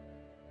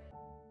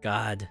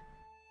 God,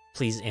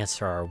 please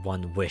answer our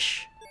one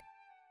wish.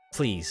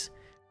 Please,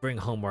 bring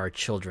home our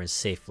children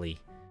safely.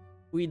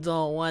 We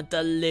don't want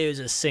to lose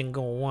a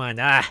single one.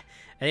 And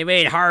they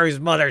made Haru's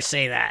mother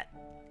say that.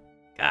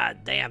 God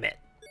damn it.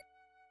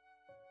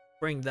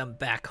 Bring them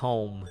back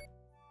home.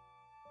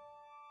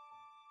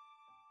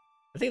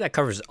 I think that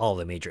covers all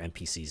the major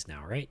NPCs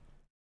now, right?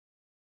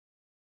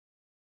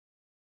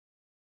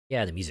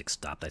 Yeah, the music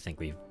stopped. I think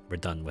we're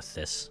done with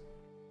this.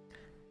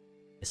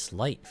 This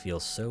light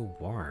feels so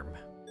warm.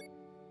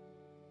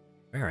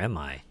 Where am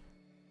I?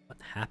 What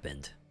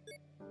happened?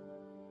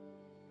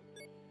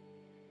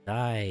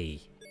 Die?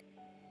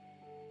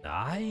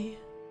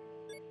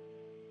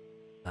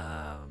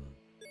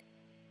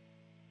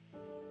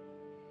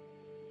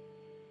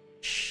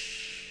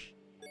 Shh.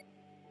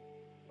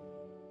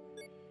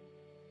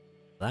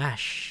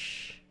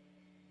 Flash.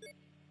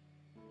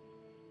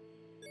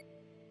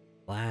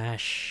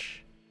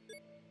 Flash.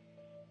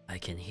 I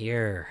can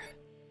hear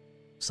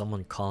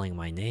someone calling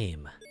my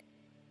name.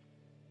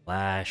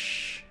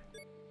 Flash.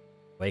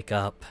 Wake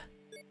up.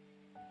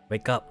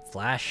 Wake up,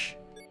 Flash.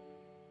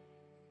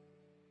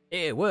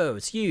 Hey, whoa,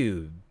 it's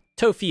you.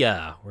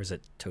 Tofia. Or is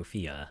it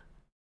Tofia?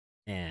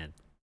 And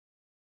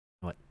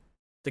what?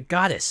 The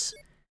goddess.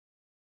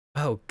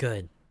 Oh,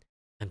 good.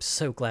 I'm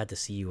so glad to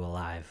see you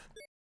alive.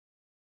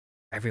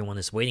 Everyone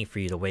is waiting for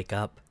you to wake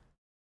up.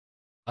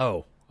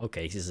 Oh,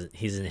 okay.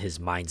 He's in his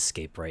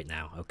mindscape right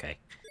now. Okay.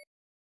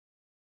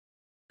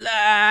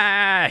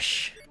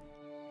 Flash!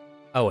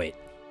 Oh, wait.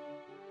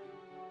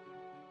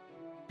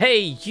 Hey,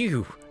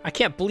 you! I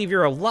can't believe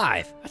you're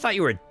alive! I thought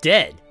you were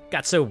dead!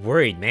 Got so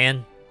worried,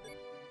 man.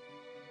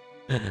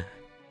 I'm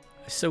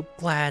so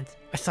glad.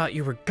 I thought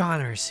you were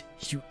goners,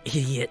 you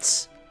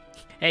idiots.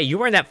 Hey, you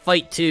were in that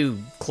fight too,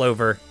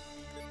 Clover.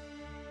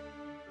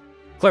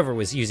 Clover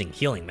was using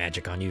healing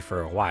magic on you for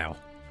a while.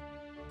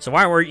 So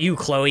why weren't you,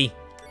 Chloe?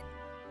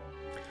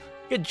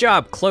 Good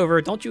job,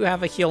 Clover. Don't you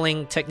have a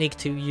healing technique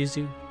too,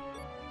 Yuzu?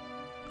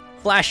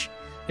 Flash,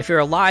 if you're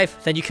alive,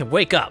 then you can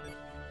wake up.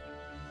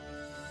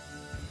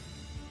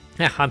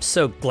 I'm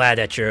so glad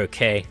that you're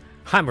okay.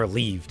 I'm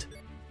relieved.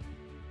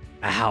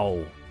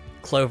 Ow.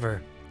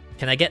 Clover,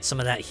 can I get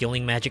some of that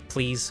healing magic,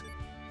 please?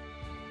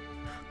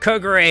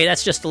 Kogure,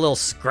 that's just a little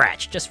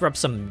scratch. Just rub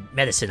some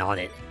medicine on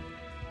it.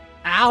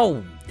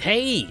 Ow!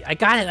 Hey, I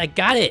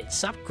got it!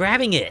 Stop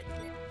grabbing it!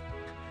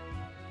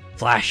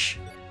 Flash,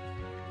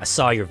 I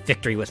saw your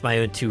victory with my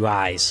own two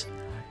eyes.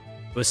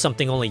 It was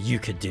something only you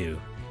could do.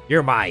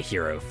 You're my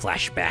hero,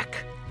 Flashback.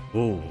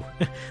 Ooh,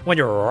 when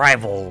your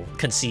rival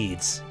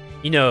concedes,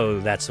 you know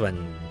that's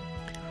when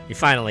you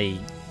finally,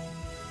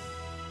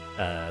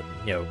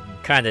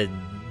 kind of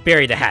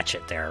bury the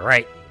hatchet there,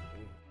 right?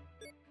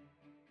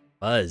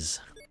 Buzz.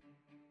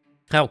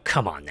 Oh,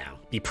 come on now.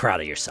 Be proud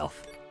of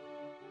yourself.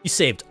 You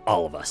saved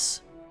all of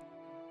us.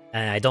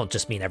 And I don't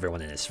just mean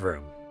everyone in this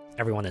room.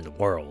 Everyone in the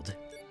world.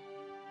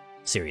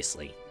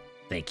 Seriously.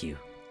 Thank you.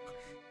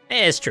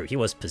 It's true, he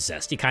was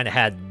possessed. He kind of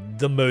had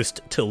the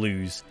most to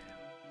lose.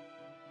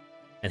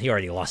 And he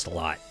already lost a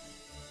lot.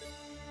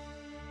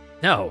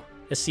 No,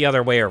 it's the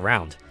other way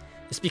around.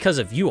 It's because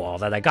of you all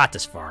that I got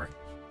this far.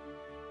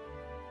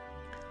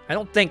 I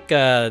don't think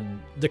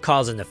the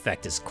cause and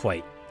effect is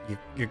quite...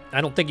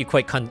 I don't think you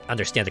quite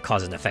understand the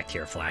cause and effect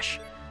here, Flash.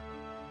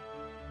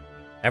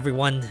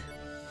 Everyone,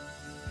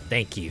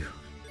 thank you.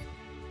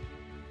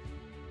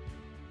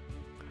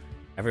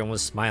 Everyone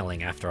was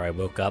smiling after I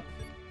woke up,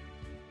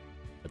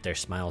 but their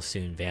smiles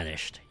soon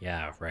vanished.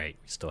 Yeah, right.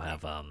 We still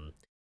have,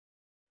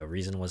 the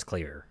reason was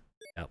clear.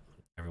 Yep,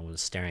 everyone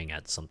was staring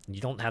at something.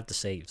 You don't have to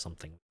say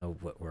something. Know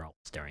what we're all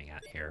staring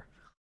at here.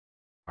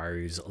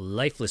 Haru's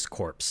lifeless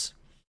corpse.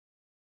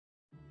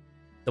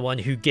 The one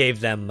who gave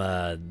them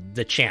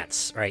the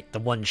chance, right? The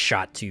one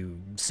shot to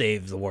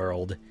save the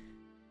world.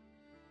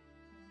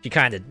 She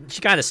kind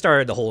of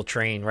started the whole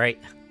train,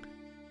 right?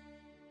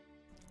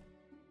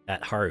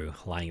 That Haru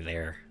lying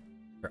there,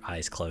 her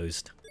eyes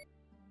closed.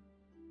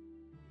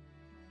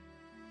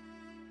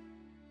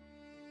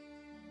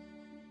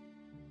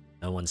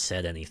 No one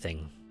said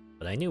anything,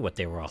 but I knew what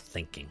they were all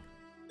thinking.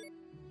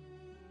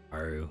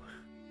 Haru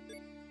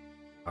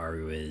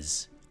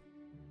is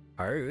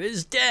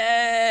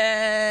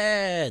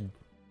dead!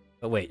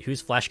 But wait,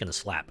 who's Flash gonna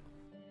slap?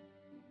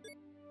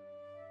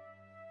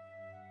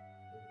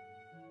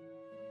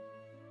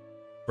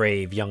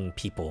 Brave young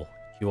people,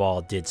 you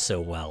all did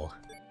so well.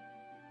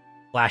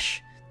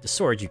 Flash, the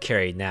sword you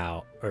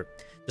now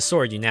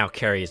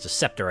carry is the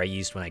scepter I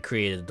used when I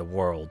created the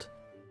world.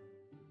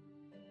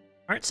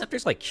 Aren't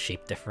scepters, like,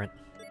 shaped different?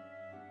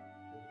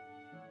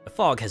 The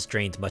fog has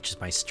drained much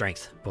of my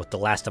strength, both the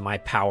last of my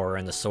power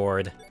and the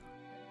sword.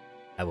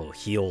 I will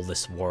heal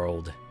this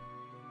world.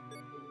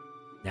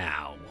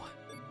 Now.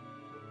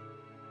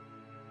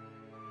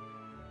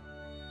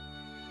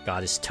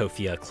 Goddess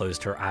Tophia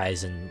closed her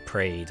eyes and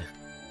prayed.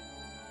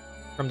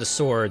 From the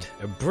sword,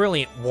 a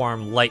brilliant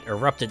warm light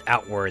erupted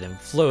outward and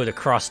flowed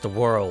across the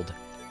world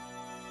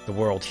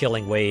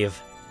healing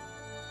wave.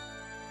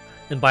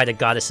 And by the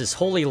goddess's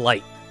holy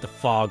light, the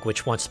fog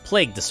which once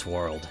plagued this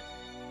world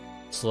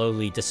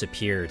slowly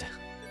disappeared.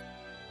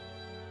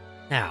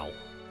 Now,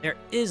 there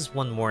is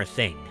one more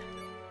thing.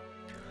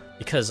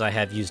 Because I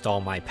have used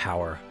all my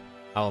power,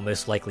 I will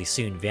most likely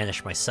soon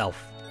vanish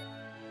myself.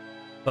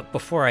 But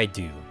before I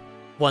do,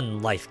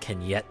 one life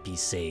can yet be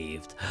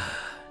saved.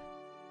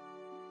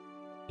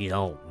 You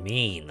don't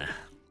mean...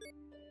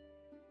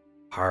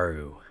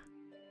 Haru.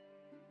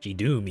 You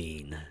do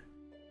mean...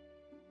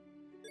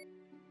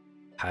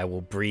 I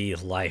will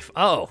breathe life.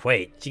 Oh,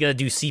 wait. You gotta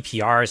do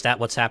CPR? Is that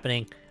what's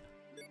happening?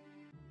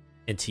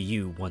 Into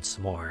you once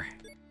more.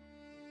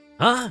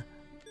 Huh?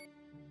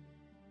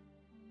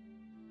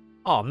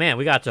 Oh man,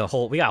 we got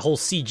whole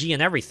CG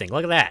and everything.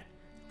 Look at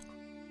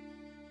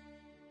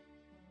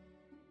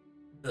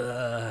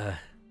that.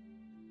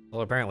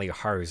 Well, apparently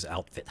Haru's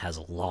outfit has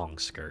a long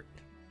skirt.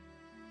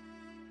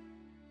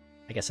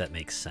 I guess that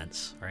makes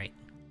sense, right?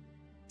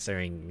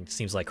 Considering it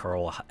seems like her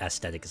whole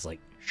aesthetic is like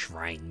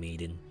Shrine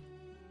Maiden.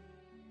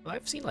 Well,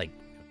 I've seen like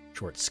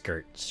short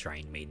skirt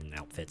Shrine Maiden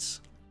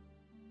outfits.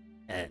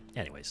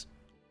 Anyways,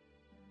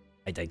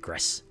 I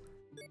digress.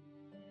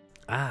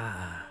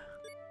 Ah,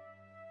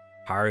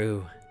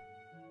 Haru.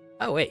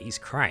 Oh wait, he's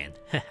crying.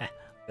 Look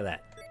at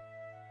that.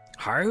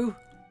 Haru?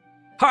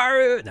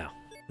 Haru! No.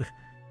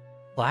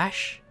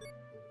 Flash?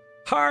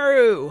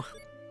 Haru!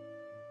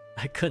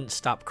 I couldn't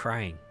stop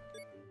crying.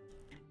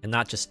 And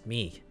not just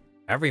me.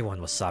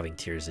 Everyone was sobbing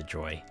tears of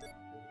joy.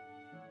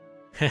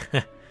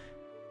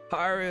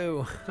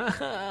 Haru!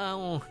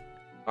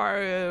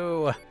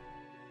 Haru!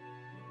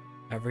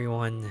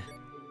 Everyone...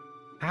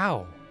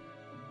 How?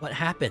 What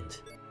happened?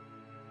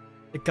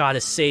 The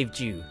goddess saved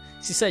you.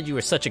 She said you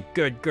were such a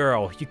good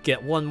girl. You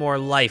get one more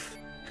life.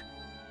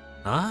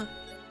 Huh?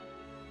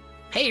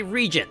 Hey,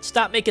 Regent,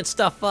 stop making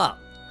stuff up.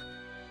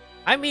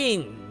 I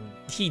mean,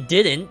 he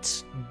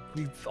didn't.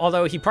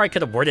 Although he probably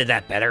could have worded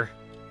that better.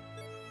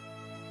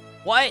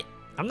 What?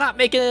 I'm not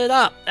making it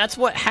up. That's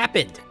what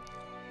happened.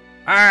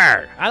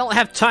 Arr! I don't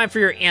have time for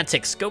your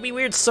antics. Go be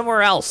weird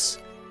somewhere else.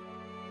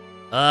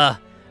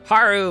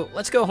 Haru,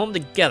 let's go home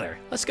together.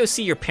 Let's go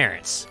see your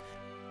parents.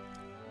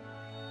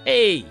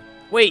 Hey,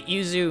 wait,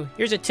 Yuzu.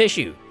 Here's a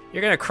tissue.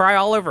 You're gonna cry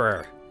all over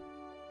her.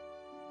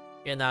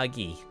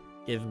 Yanagi,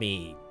 give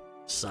me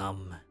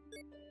some.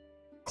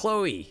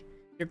 Chloe,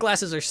 your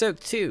glasses are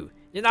soaked too.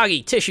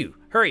 Yanagi, tissue.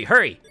 Hurry,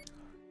 hurry.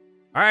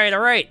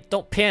 Alright.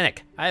 Don't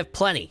panic. I have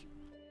plenty.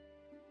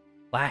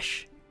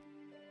 Flash,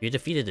 you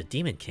defeated the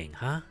Demon King,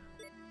 huh?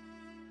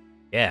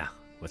 Yeah,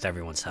 with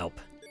everyone's help.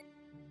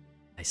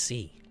 I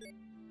see.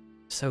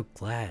 So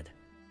glad.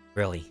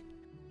 Really.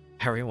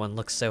 Everyone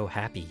looks so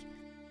happy.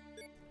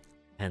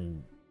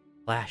 And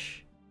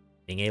Flash,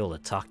 being able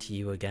to talk to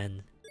you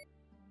again,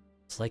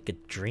 it's like a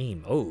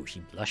dream. Oh,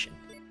 she's blushing.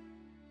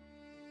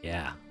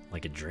 Yeah,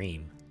 like a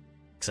dream.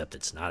 Except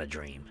it's not a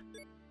dream.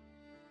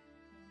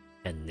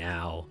 And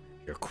now,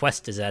 your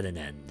quest is at an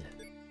end.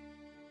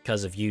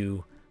 Because of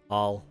you,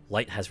 all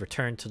light has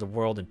returned to the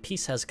world and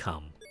peace has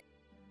come.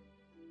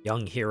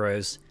 Young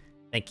heroes,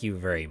 thank you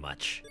very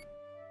much.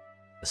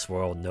 This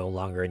world no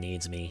longer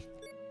needs me.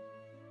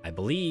 I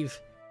believe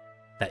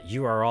that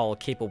you are all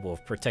capable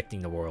of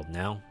protecting the world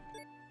now.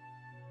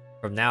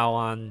 From now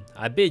on,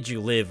 I bid you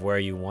live where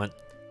you want,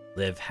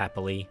 live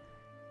happily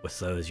with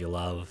those you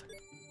love.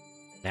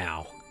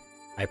 Now,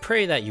 I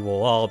pray that you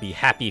will all be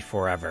happy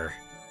forever.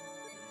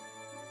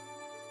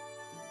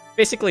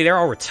 Basically, they're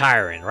all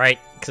retiring, right?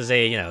 Because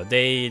they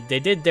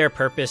did their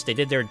purpose, they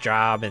did their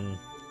job, and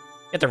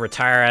get to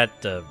retire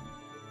at the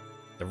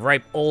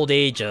ripe old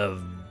age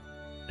of...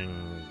 let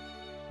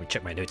me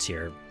check my notes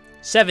here.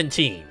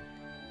 17.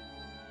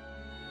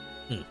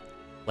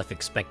 Life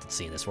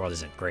expectancy in this world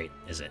isn't great,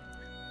 is it?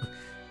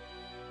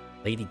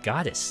 Lady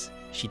Goddess,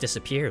 she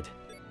disappeared.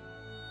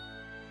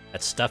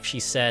 That stuff she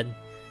said.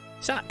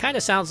 Kind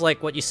of sounds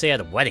like what you say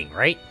at a wedding,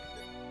 right?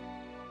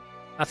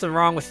 Nothing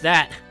wrong with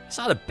that. It's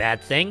not a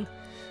bad thing.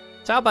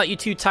 So how about you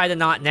two tie the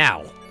knot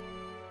now?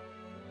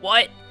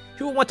 What?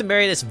 Who would want to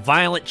marry this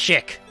violent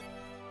chick?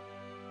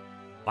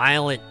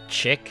 Violent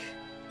chick?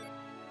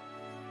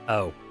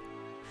 Oh.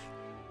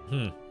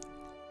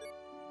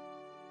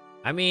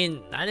 I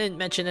mean, I didn't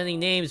mention any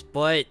names,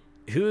 but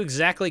who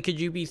exactly could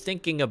you be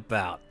thinking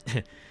about?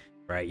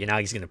 Right, now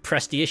he's gonna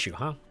press the issue,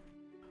 huh?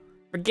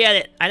 Forget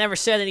it! I never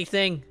said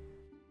anything!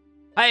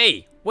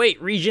 Hey!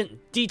 Wait,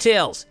 Regent!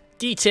 Details!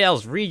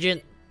 Details,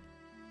 Regent!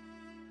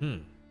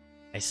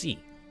 I see.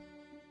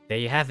 There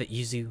you have it,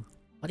 Yuzu.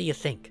 What do you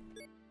think?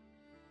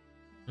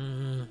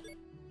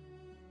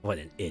 What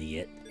an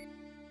idiot.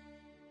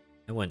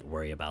 I wouldn't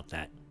worry about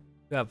that.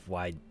 You have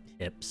wide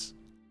hips.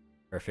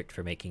 Perfect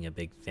for making a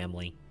big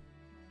family.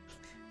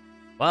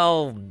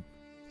 Well,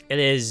 it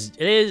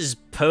is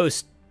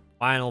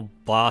post-final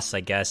boss,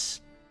 I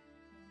guess.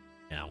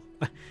 You know,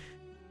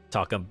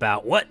 talking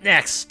about what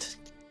next?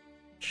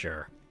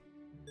 Sure.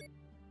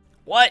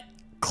 What?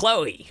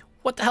 Chloe,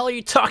 what the hell are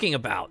you talking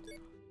about?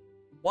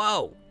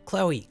 Whoa,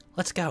 Chloe,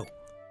 let's go.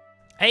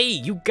 Hey,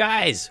 you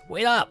guys,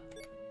 wait up.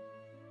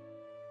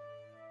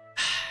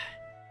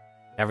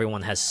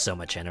 Everyone has so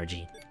much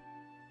energy.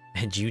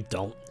 And you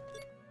don't.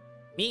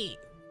 Me?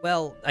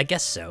 Well, I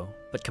guess so.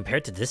 But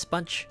compared to this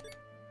bunch?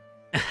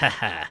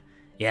 Haha.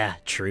 Yeah,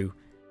 true.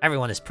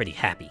 Everyone is pretty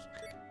happy.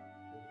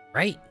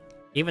 Right?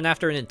 Even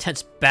after an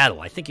intense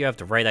battle, I think you have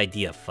the right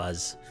idea,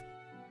 Fuzz.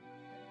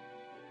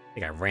 I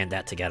think I ran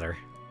that together.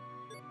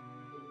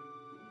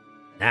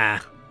 Nah,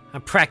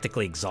 I'm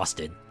practically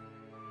exhausted.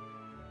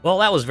 Well,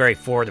 that was very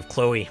forward of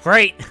Chloe,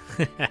 right?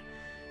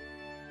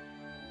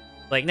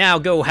 Like, now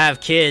go have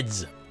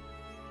kids.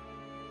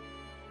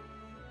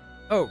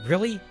 Oh,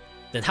 really?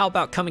 Then how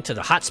about coming to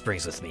the hot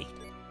springs with me?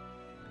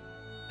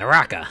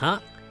 Naraka, huh?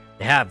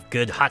 They have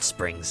good hot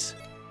springs.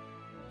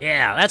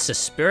 Yeah, that's the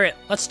spirit.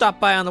 Let's stop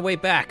by on the way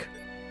back.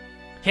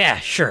 Yeah,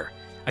 sure.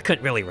 I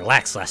couldn't really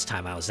relax last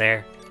time I was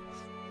there.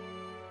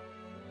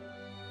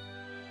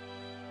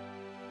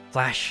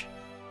 Flash,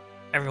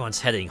 everyone's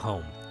heading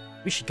home.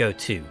 We should go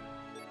too.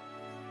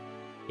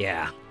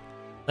 Yeah,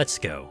 let's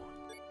go.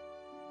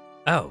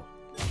 Oh.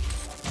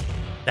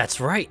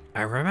 That's right,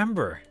 I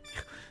remember.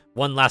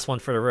 One last one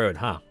for the road,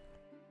 huh?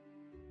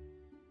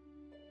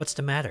 What's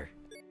the matter?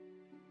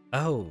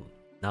 Oh,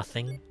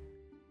 nothing.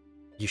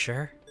 You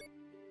sure?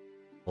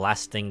 The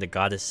last thing the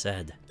goddess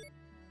said.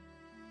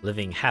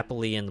 Living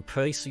happily in the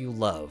place you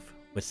love,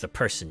 with the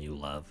person you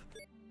love.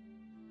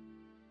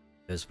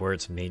 Those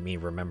words made me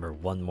remember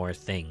one more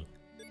thing.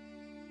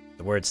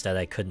 The words that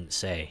I couldn't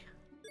say.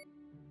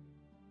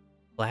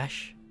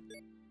 Flash?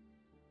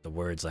 The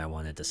words I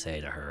wanted to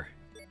say to her.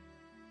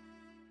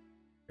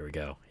 Here we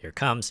go. Here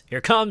comes!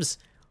 Here comes!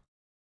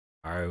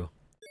 Aru.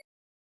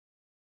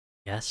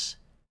 Yes?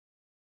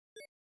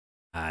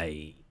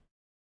 That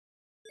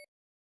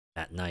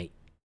night,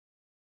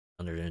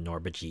 under the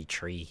Norbaji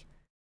tree,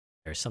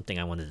 there's something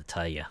I wanted to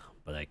tell you,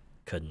 but I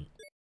couldn't.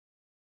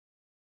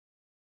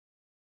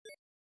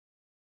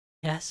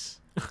 Yes?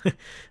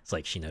 It's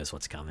like she knows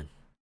what's coming.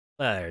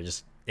 Or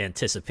just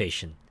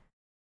anticipation.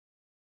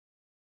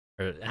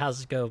 Or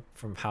how's it go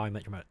from How I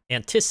Met Your Mother?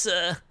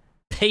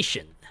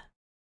 Anticipation!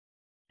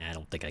 I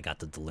don't think I got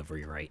the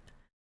delivery right.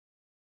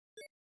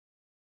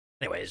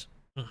 Anyways.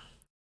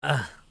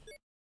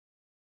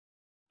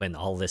 When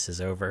all this is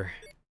over,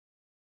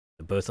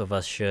 the both of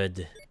us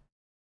should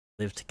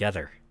live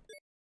together.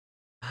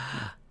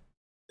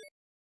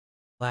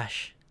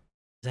 Flash,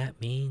 does that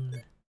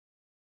mean?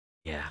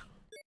 Yeah.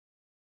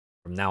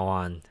 From now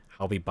on,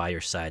 I'll be by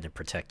your side and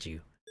protect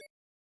you.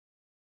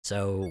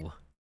 So...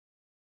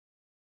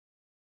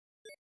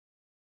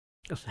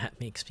 that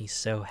makes me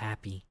so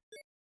happy.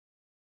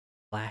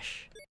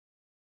 Flash,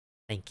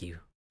 thank you.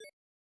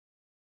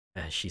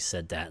 As she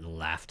said that and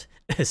laughed,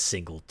 a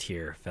single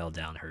tear fell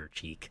down her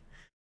cheek.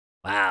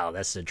 Wow,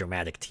 that's a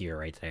dramatic tear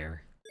right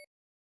there.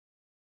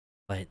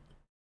 But,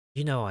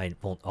 you know I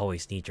won't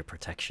always need your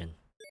protection.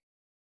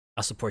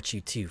 I'll support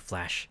you too,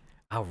 Flash.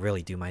 I'll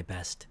really do my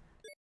best.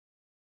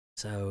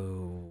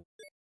 So...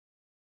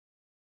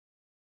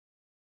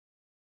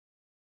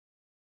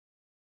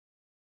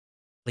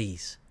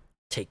 please,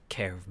 take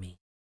care of me.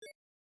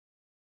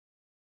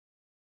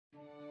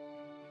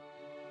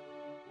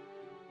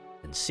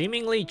 And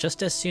seemingly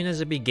just as soon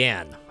as it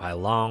began, my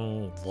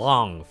long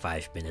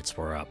 5 minutes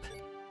were up.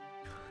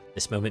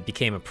 This moment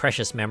became a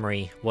precious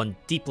memory, one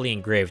deeply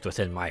engraved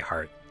within my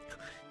heart.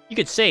 You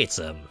could say it's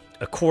a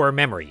core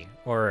memory,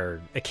 or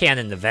a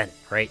canon event,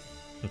 right?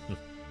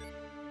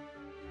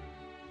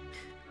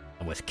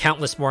 And with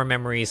countless more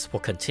memories,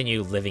 we'll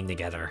continue living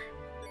together.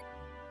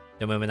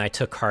 The moment I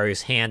took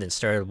Haru's hand and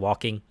started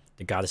walking,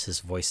 the goddess's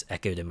voice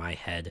echoed in my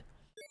head.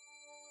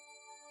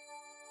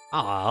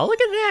 Aw, look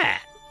at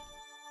that!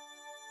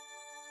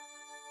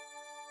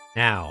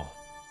 Now,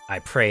 I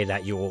pray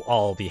that you will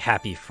all be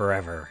happy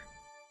forever.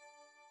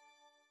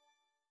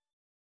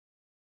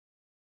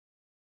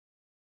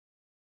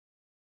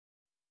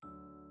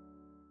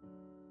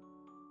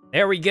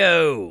 There we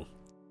go!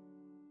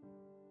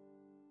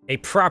 A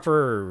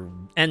proper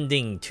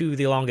ending to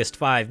the longest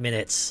 5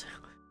 minutes.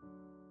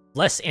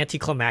 Less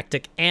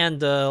anticlimactic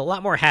and a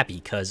lot more happy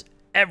because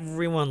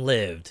everyone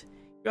lived.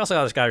 We also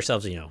got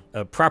ourselves, you know,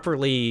 a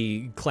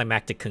properly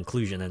climactic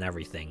conclusion and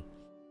everything.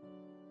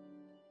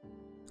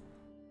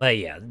 But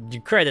yeah, the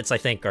credits I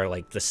think are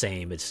like the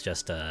same. It's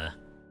just they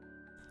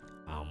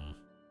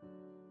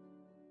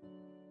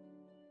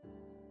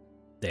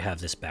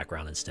have this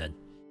background instead.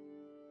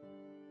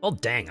 Well,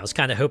 dang, I was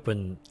kind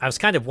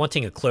of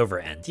wanting a Clover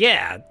end.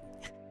 Yeah,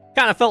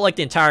 kind of felt like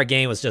the entire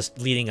game was just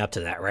leading up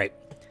to that, right?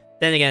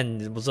 Then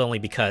again, it was only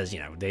because, you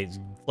know, they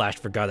Flash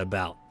forgot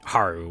about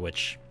Haru,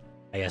 which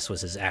I guess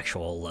was his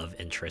actual love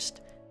interest.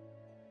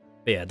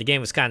 But yeah, the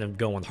game was kind of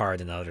going hard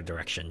in the other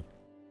direction.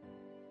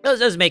 It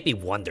does make me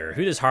wonder,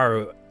 who does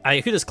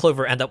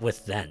Clover end up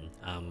with then?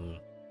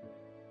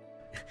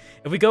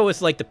 If we go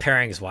with, like, the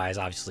pairings-wise,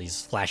 obviously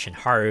it's Flash and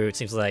Haru. It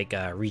seems like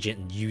Regent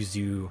and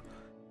Yuzu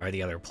are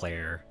the other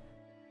player.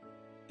 I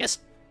guess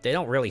they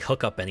don't really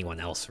hook up anyone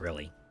else,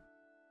 really.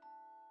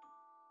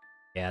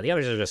 Yeah, the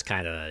others are just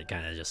kind of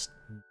just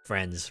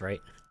friends, right?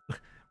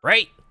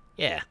 Right?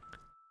 Yeah.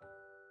 I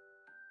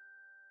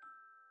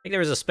think there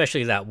was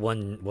especially that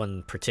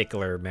one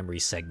particular memory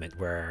segment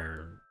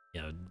where,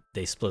 you know,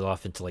 they split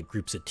off into like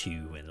groups of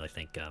 2, and I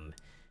think you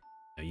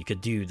know, you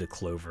could do the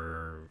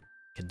Clover,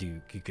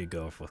 you could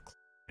go off with Clover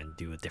and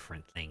do a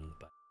different thing,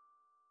 but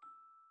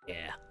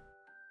yeah.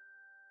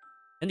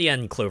 In the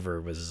end,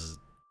 Clover was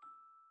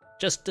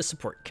just a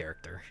support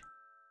character.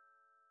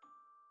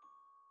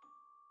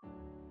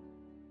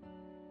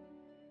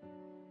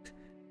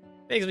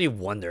 Makes me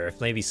wonder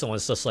if maybe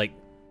someone's just like,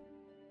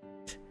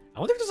 I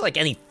wonder if there's like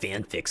any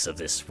fanfics of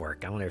this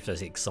work. I wonder if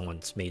there's like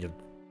someone's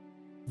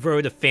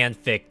wrote a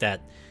fanfic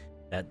that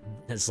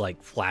has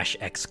like Flash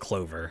X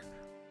Clover,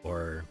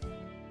 or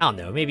I don't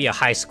know, maybe a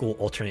high school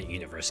alternate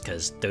universe,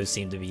 because those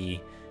seem to be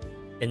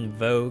in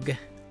vogue.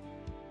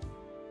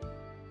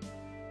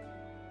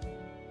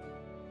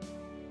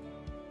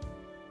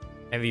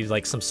 Maybe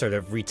like some sort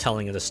of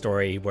retelling of the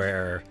story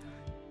where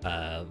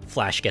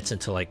Flash gets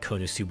into like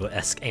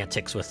Konosuba-esque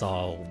antics with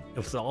all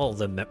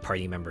the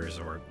party members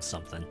or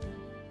something.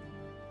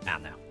 I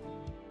don't know.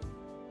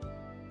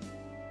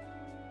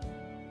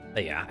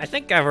 But yeah, I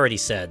think I've already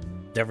said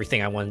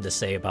everything I wanted to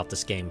say about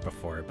this game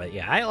before. But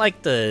yeah, I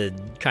like the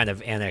kind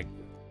of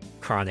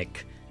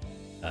anachronic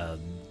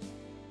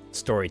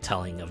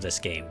storytelling of this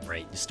game,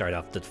 right? You start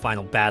off the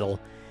final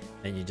battle,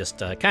 and you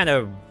just kind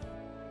of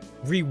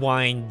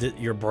rewind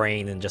your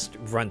brain and just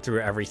run through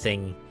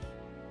everything.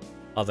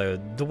 Although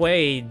the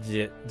way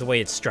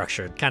it's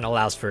structured kind of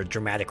allows for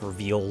dramatic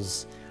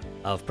reveals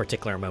of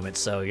particular moments,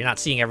 so you're not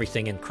seeing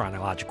everything in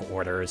chronological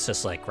order. It's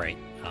just like, right,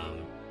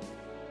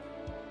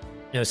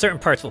 you know, certain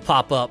parts will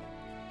pop up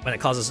when it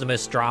causes the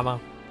most drama.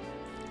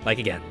 Like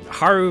again,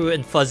 Haru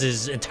and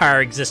Fuzz's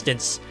entire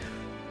existence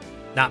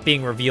not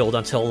being revealed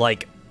until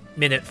like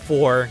minute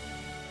 4.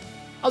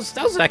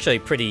 That was actually a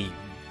pretty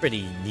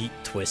neat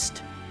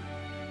twist.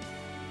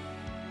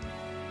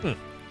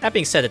 That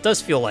being said, it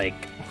does feel like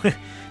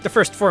the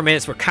first 4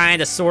 minutes were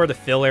kind of sort of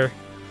filler.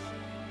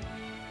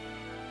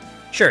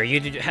 Sure,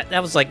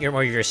 that was like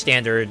your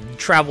standard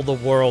travel the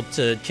world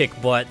to kick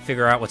butt,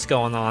 figure out what's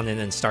going on, and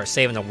then start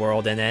saving the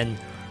world. And then,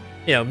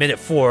 you know, minute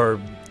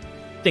 4,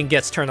 thing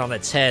gets turned on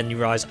its head, and you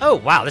realize, oh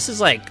wow, this is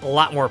like a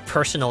lot more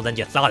personal than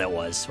you thought it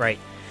was, right?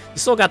 You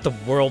still got the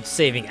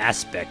world-saving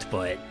aspect,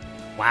 but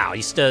wow,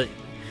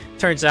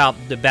 turns out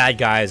the bad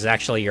guy is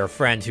actually your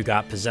friend who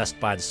got possessed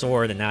by the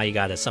sword, and now you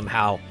gotta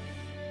somehow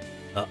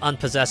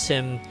unpossess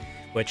him,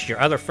 which your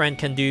other friend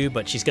can do,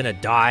 but she's gonna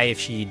die if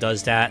she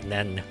does that. And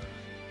then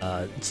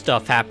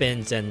stuff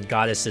happens, and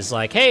Goddess is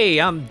like,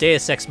 hey, I'm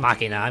Deus Ex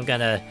Machina, I'm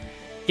gonna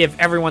give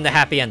everyone the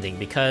happy ending,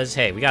 because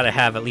hey, we gotta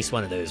have at least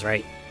one of those,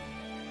 right?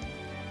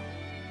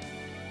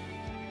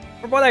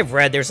 From what I've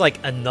read, there's like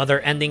another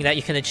ending that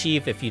you can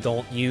achieve if you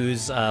don't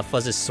use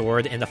Fuzz's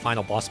sword in the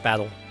final boss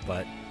battle,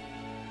 but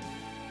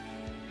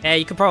yeah,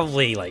 you could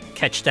probably like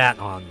catch that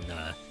on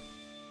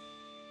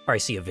probably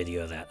see a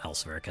video of that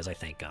elsewhere, because I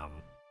think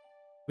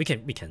we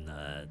can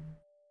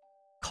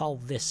call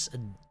this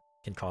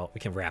we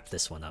can wrap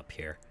this one up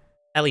here,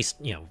 at least,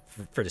 you know,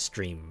 for the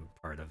stream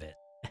part of it.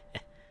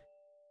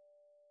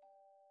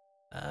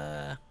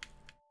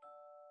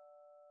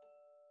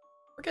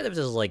 Forget if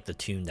this is like the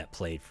tune that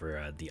played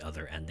for the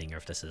other ending, or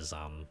if this is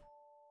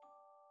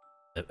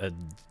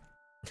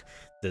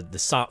the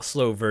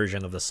slow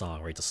version of the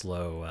song, right? The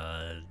slow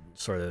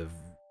sort of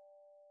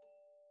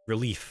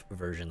relief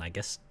version, I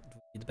guess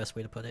would be the best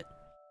way to put it.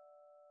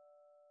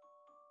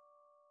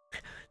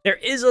 There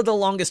is the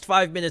longest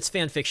 5 minutes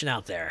fanfiction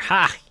out there.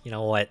 Ha! You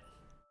know what?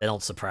 That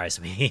don't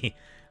surprise me.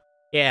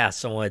 Yeah,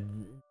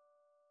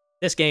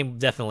 this game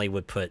definitely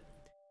would put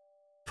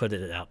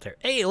it out there.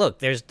 Hey, look,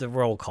 there's the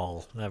roll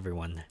call,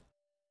 everyone.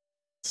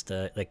 It's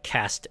the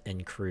cast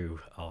and crew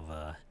of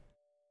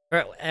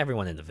or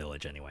everyone in the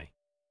village anyway.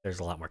 There's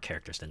a lot more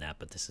characters than that,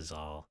 but this is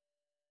all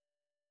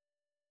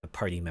the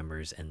party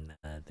members and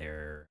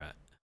their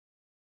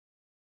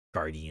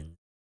guardian.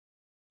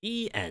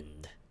 The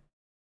end.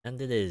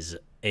 And it is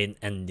an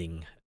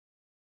ending.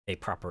 A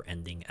proper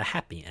ending. A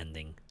happy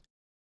ending.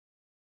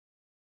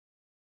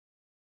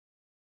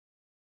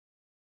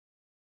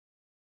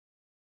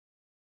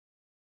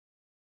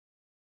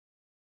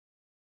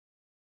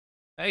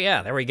 Oh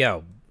yeah, there we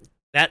go.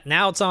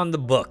 Now it's on the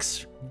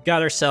books.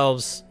 Got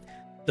ourselves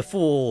the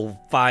full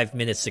 5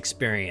 minutes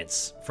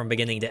experience from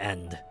beginning to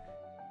end.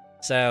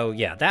 So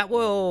yeah, that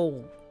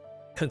will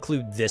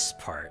conclude this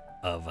part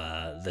of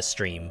the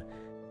stream.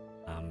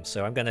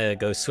 So I'm gonna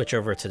go switch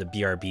over to the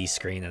BRB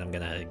screen and I'm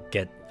gonna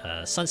get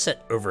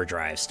Sunset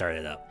Overdrive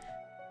started up.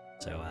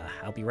 So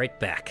I'll be right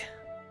back.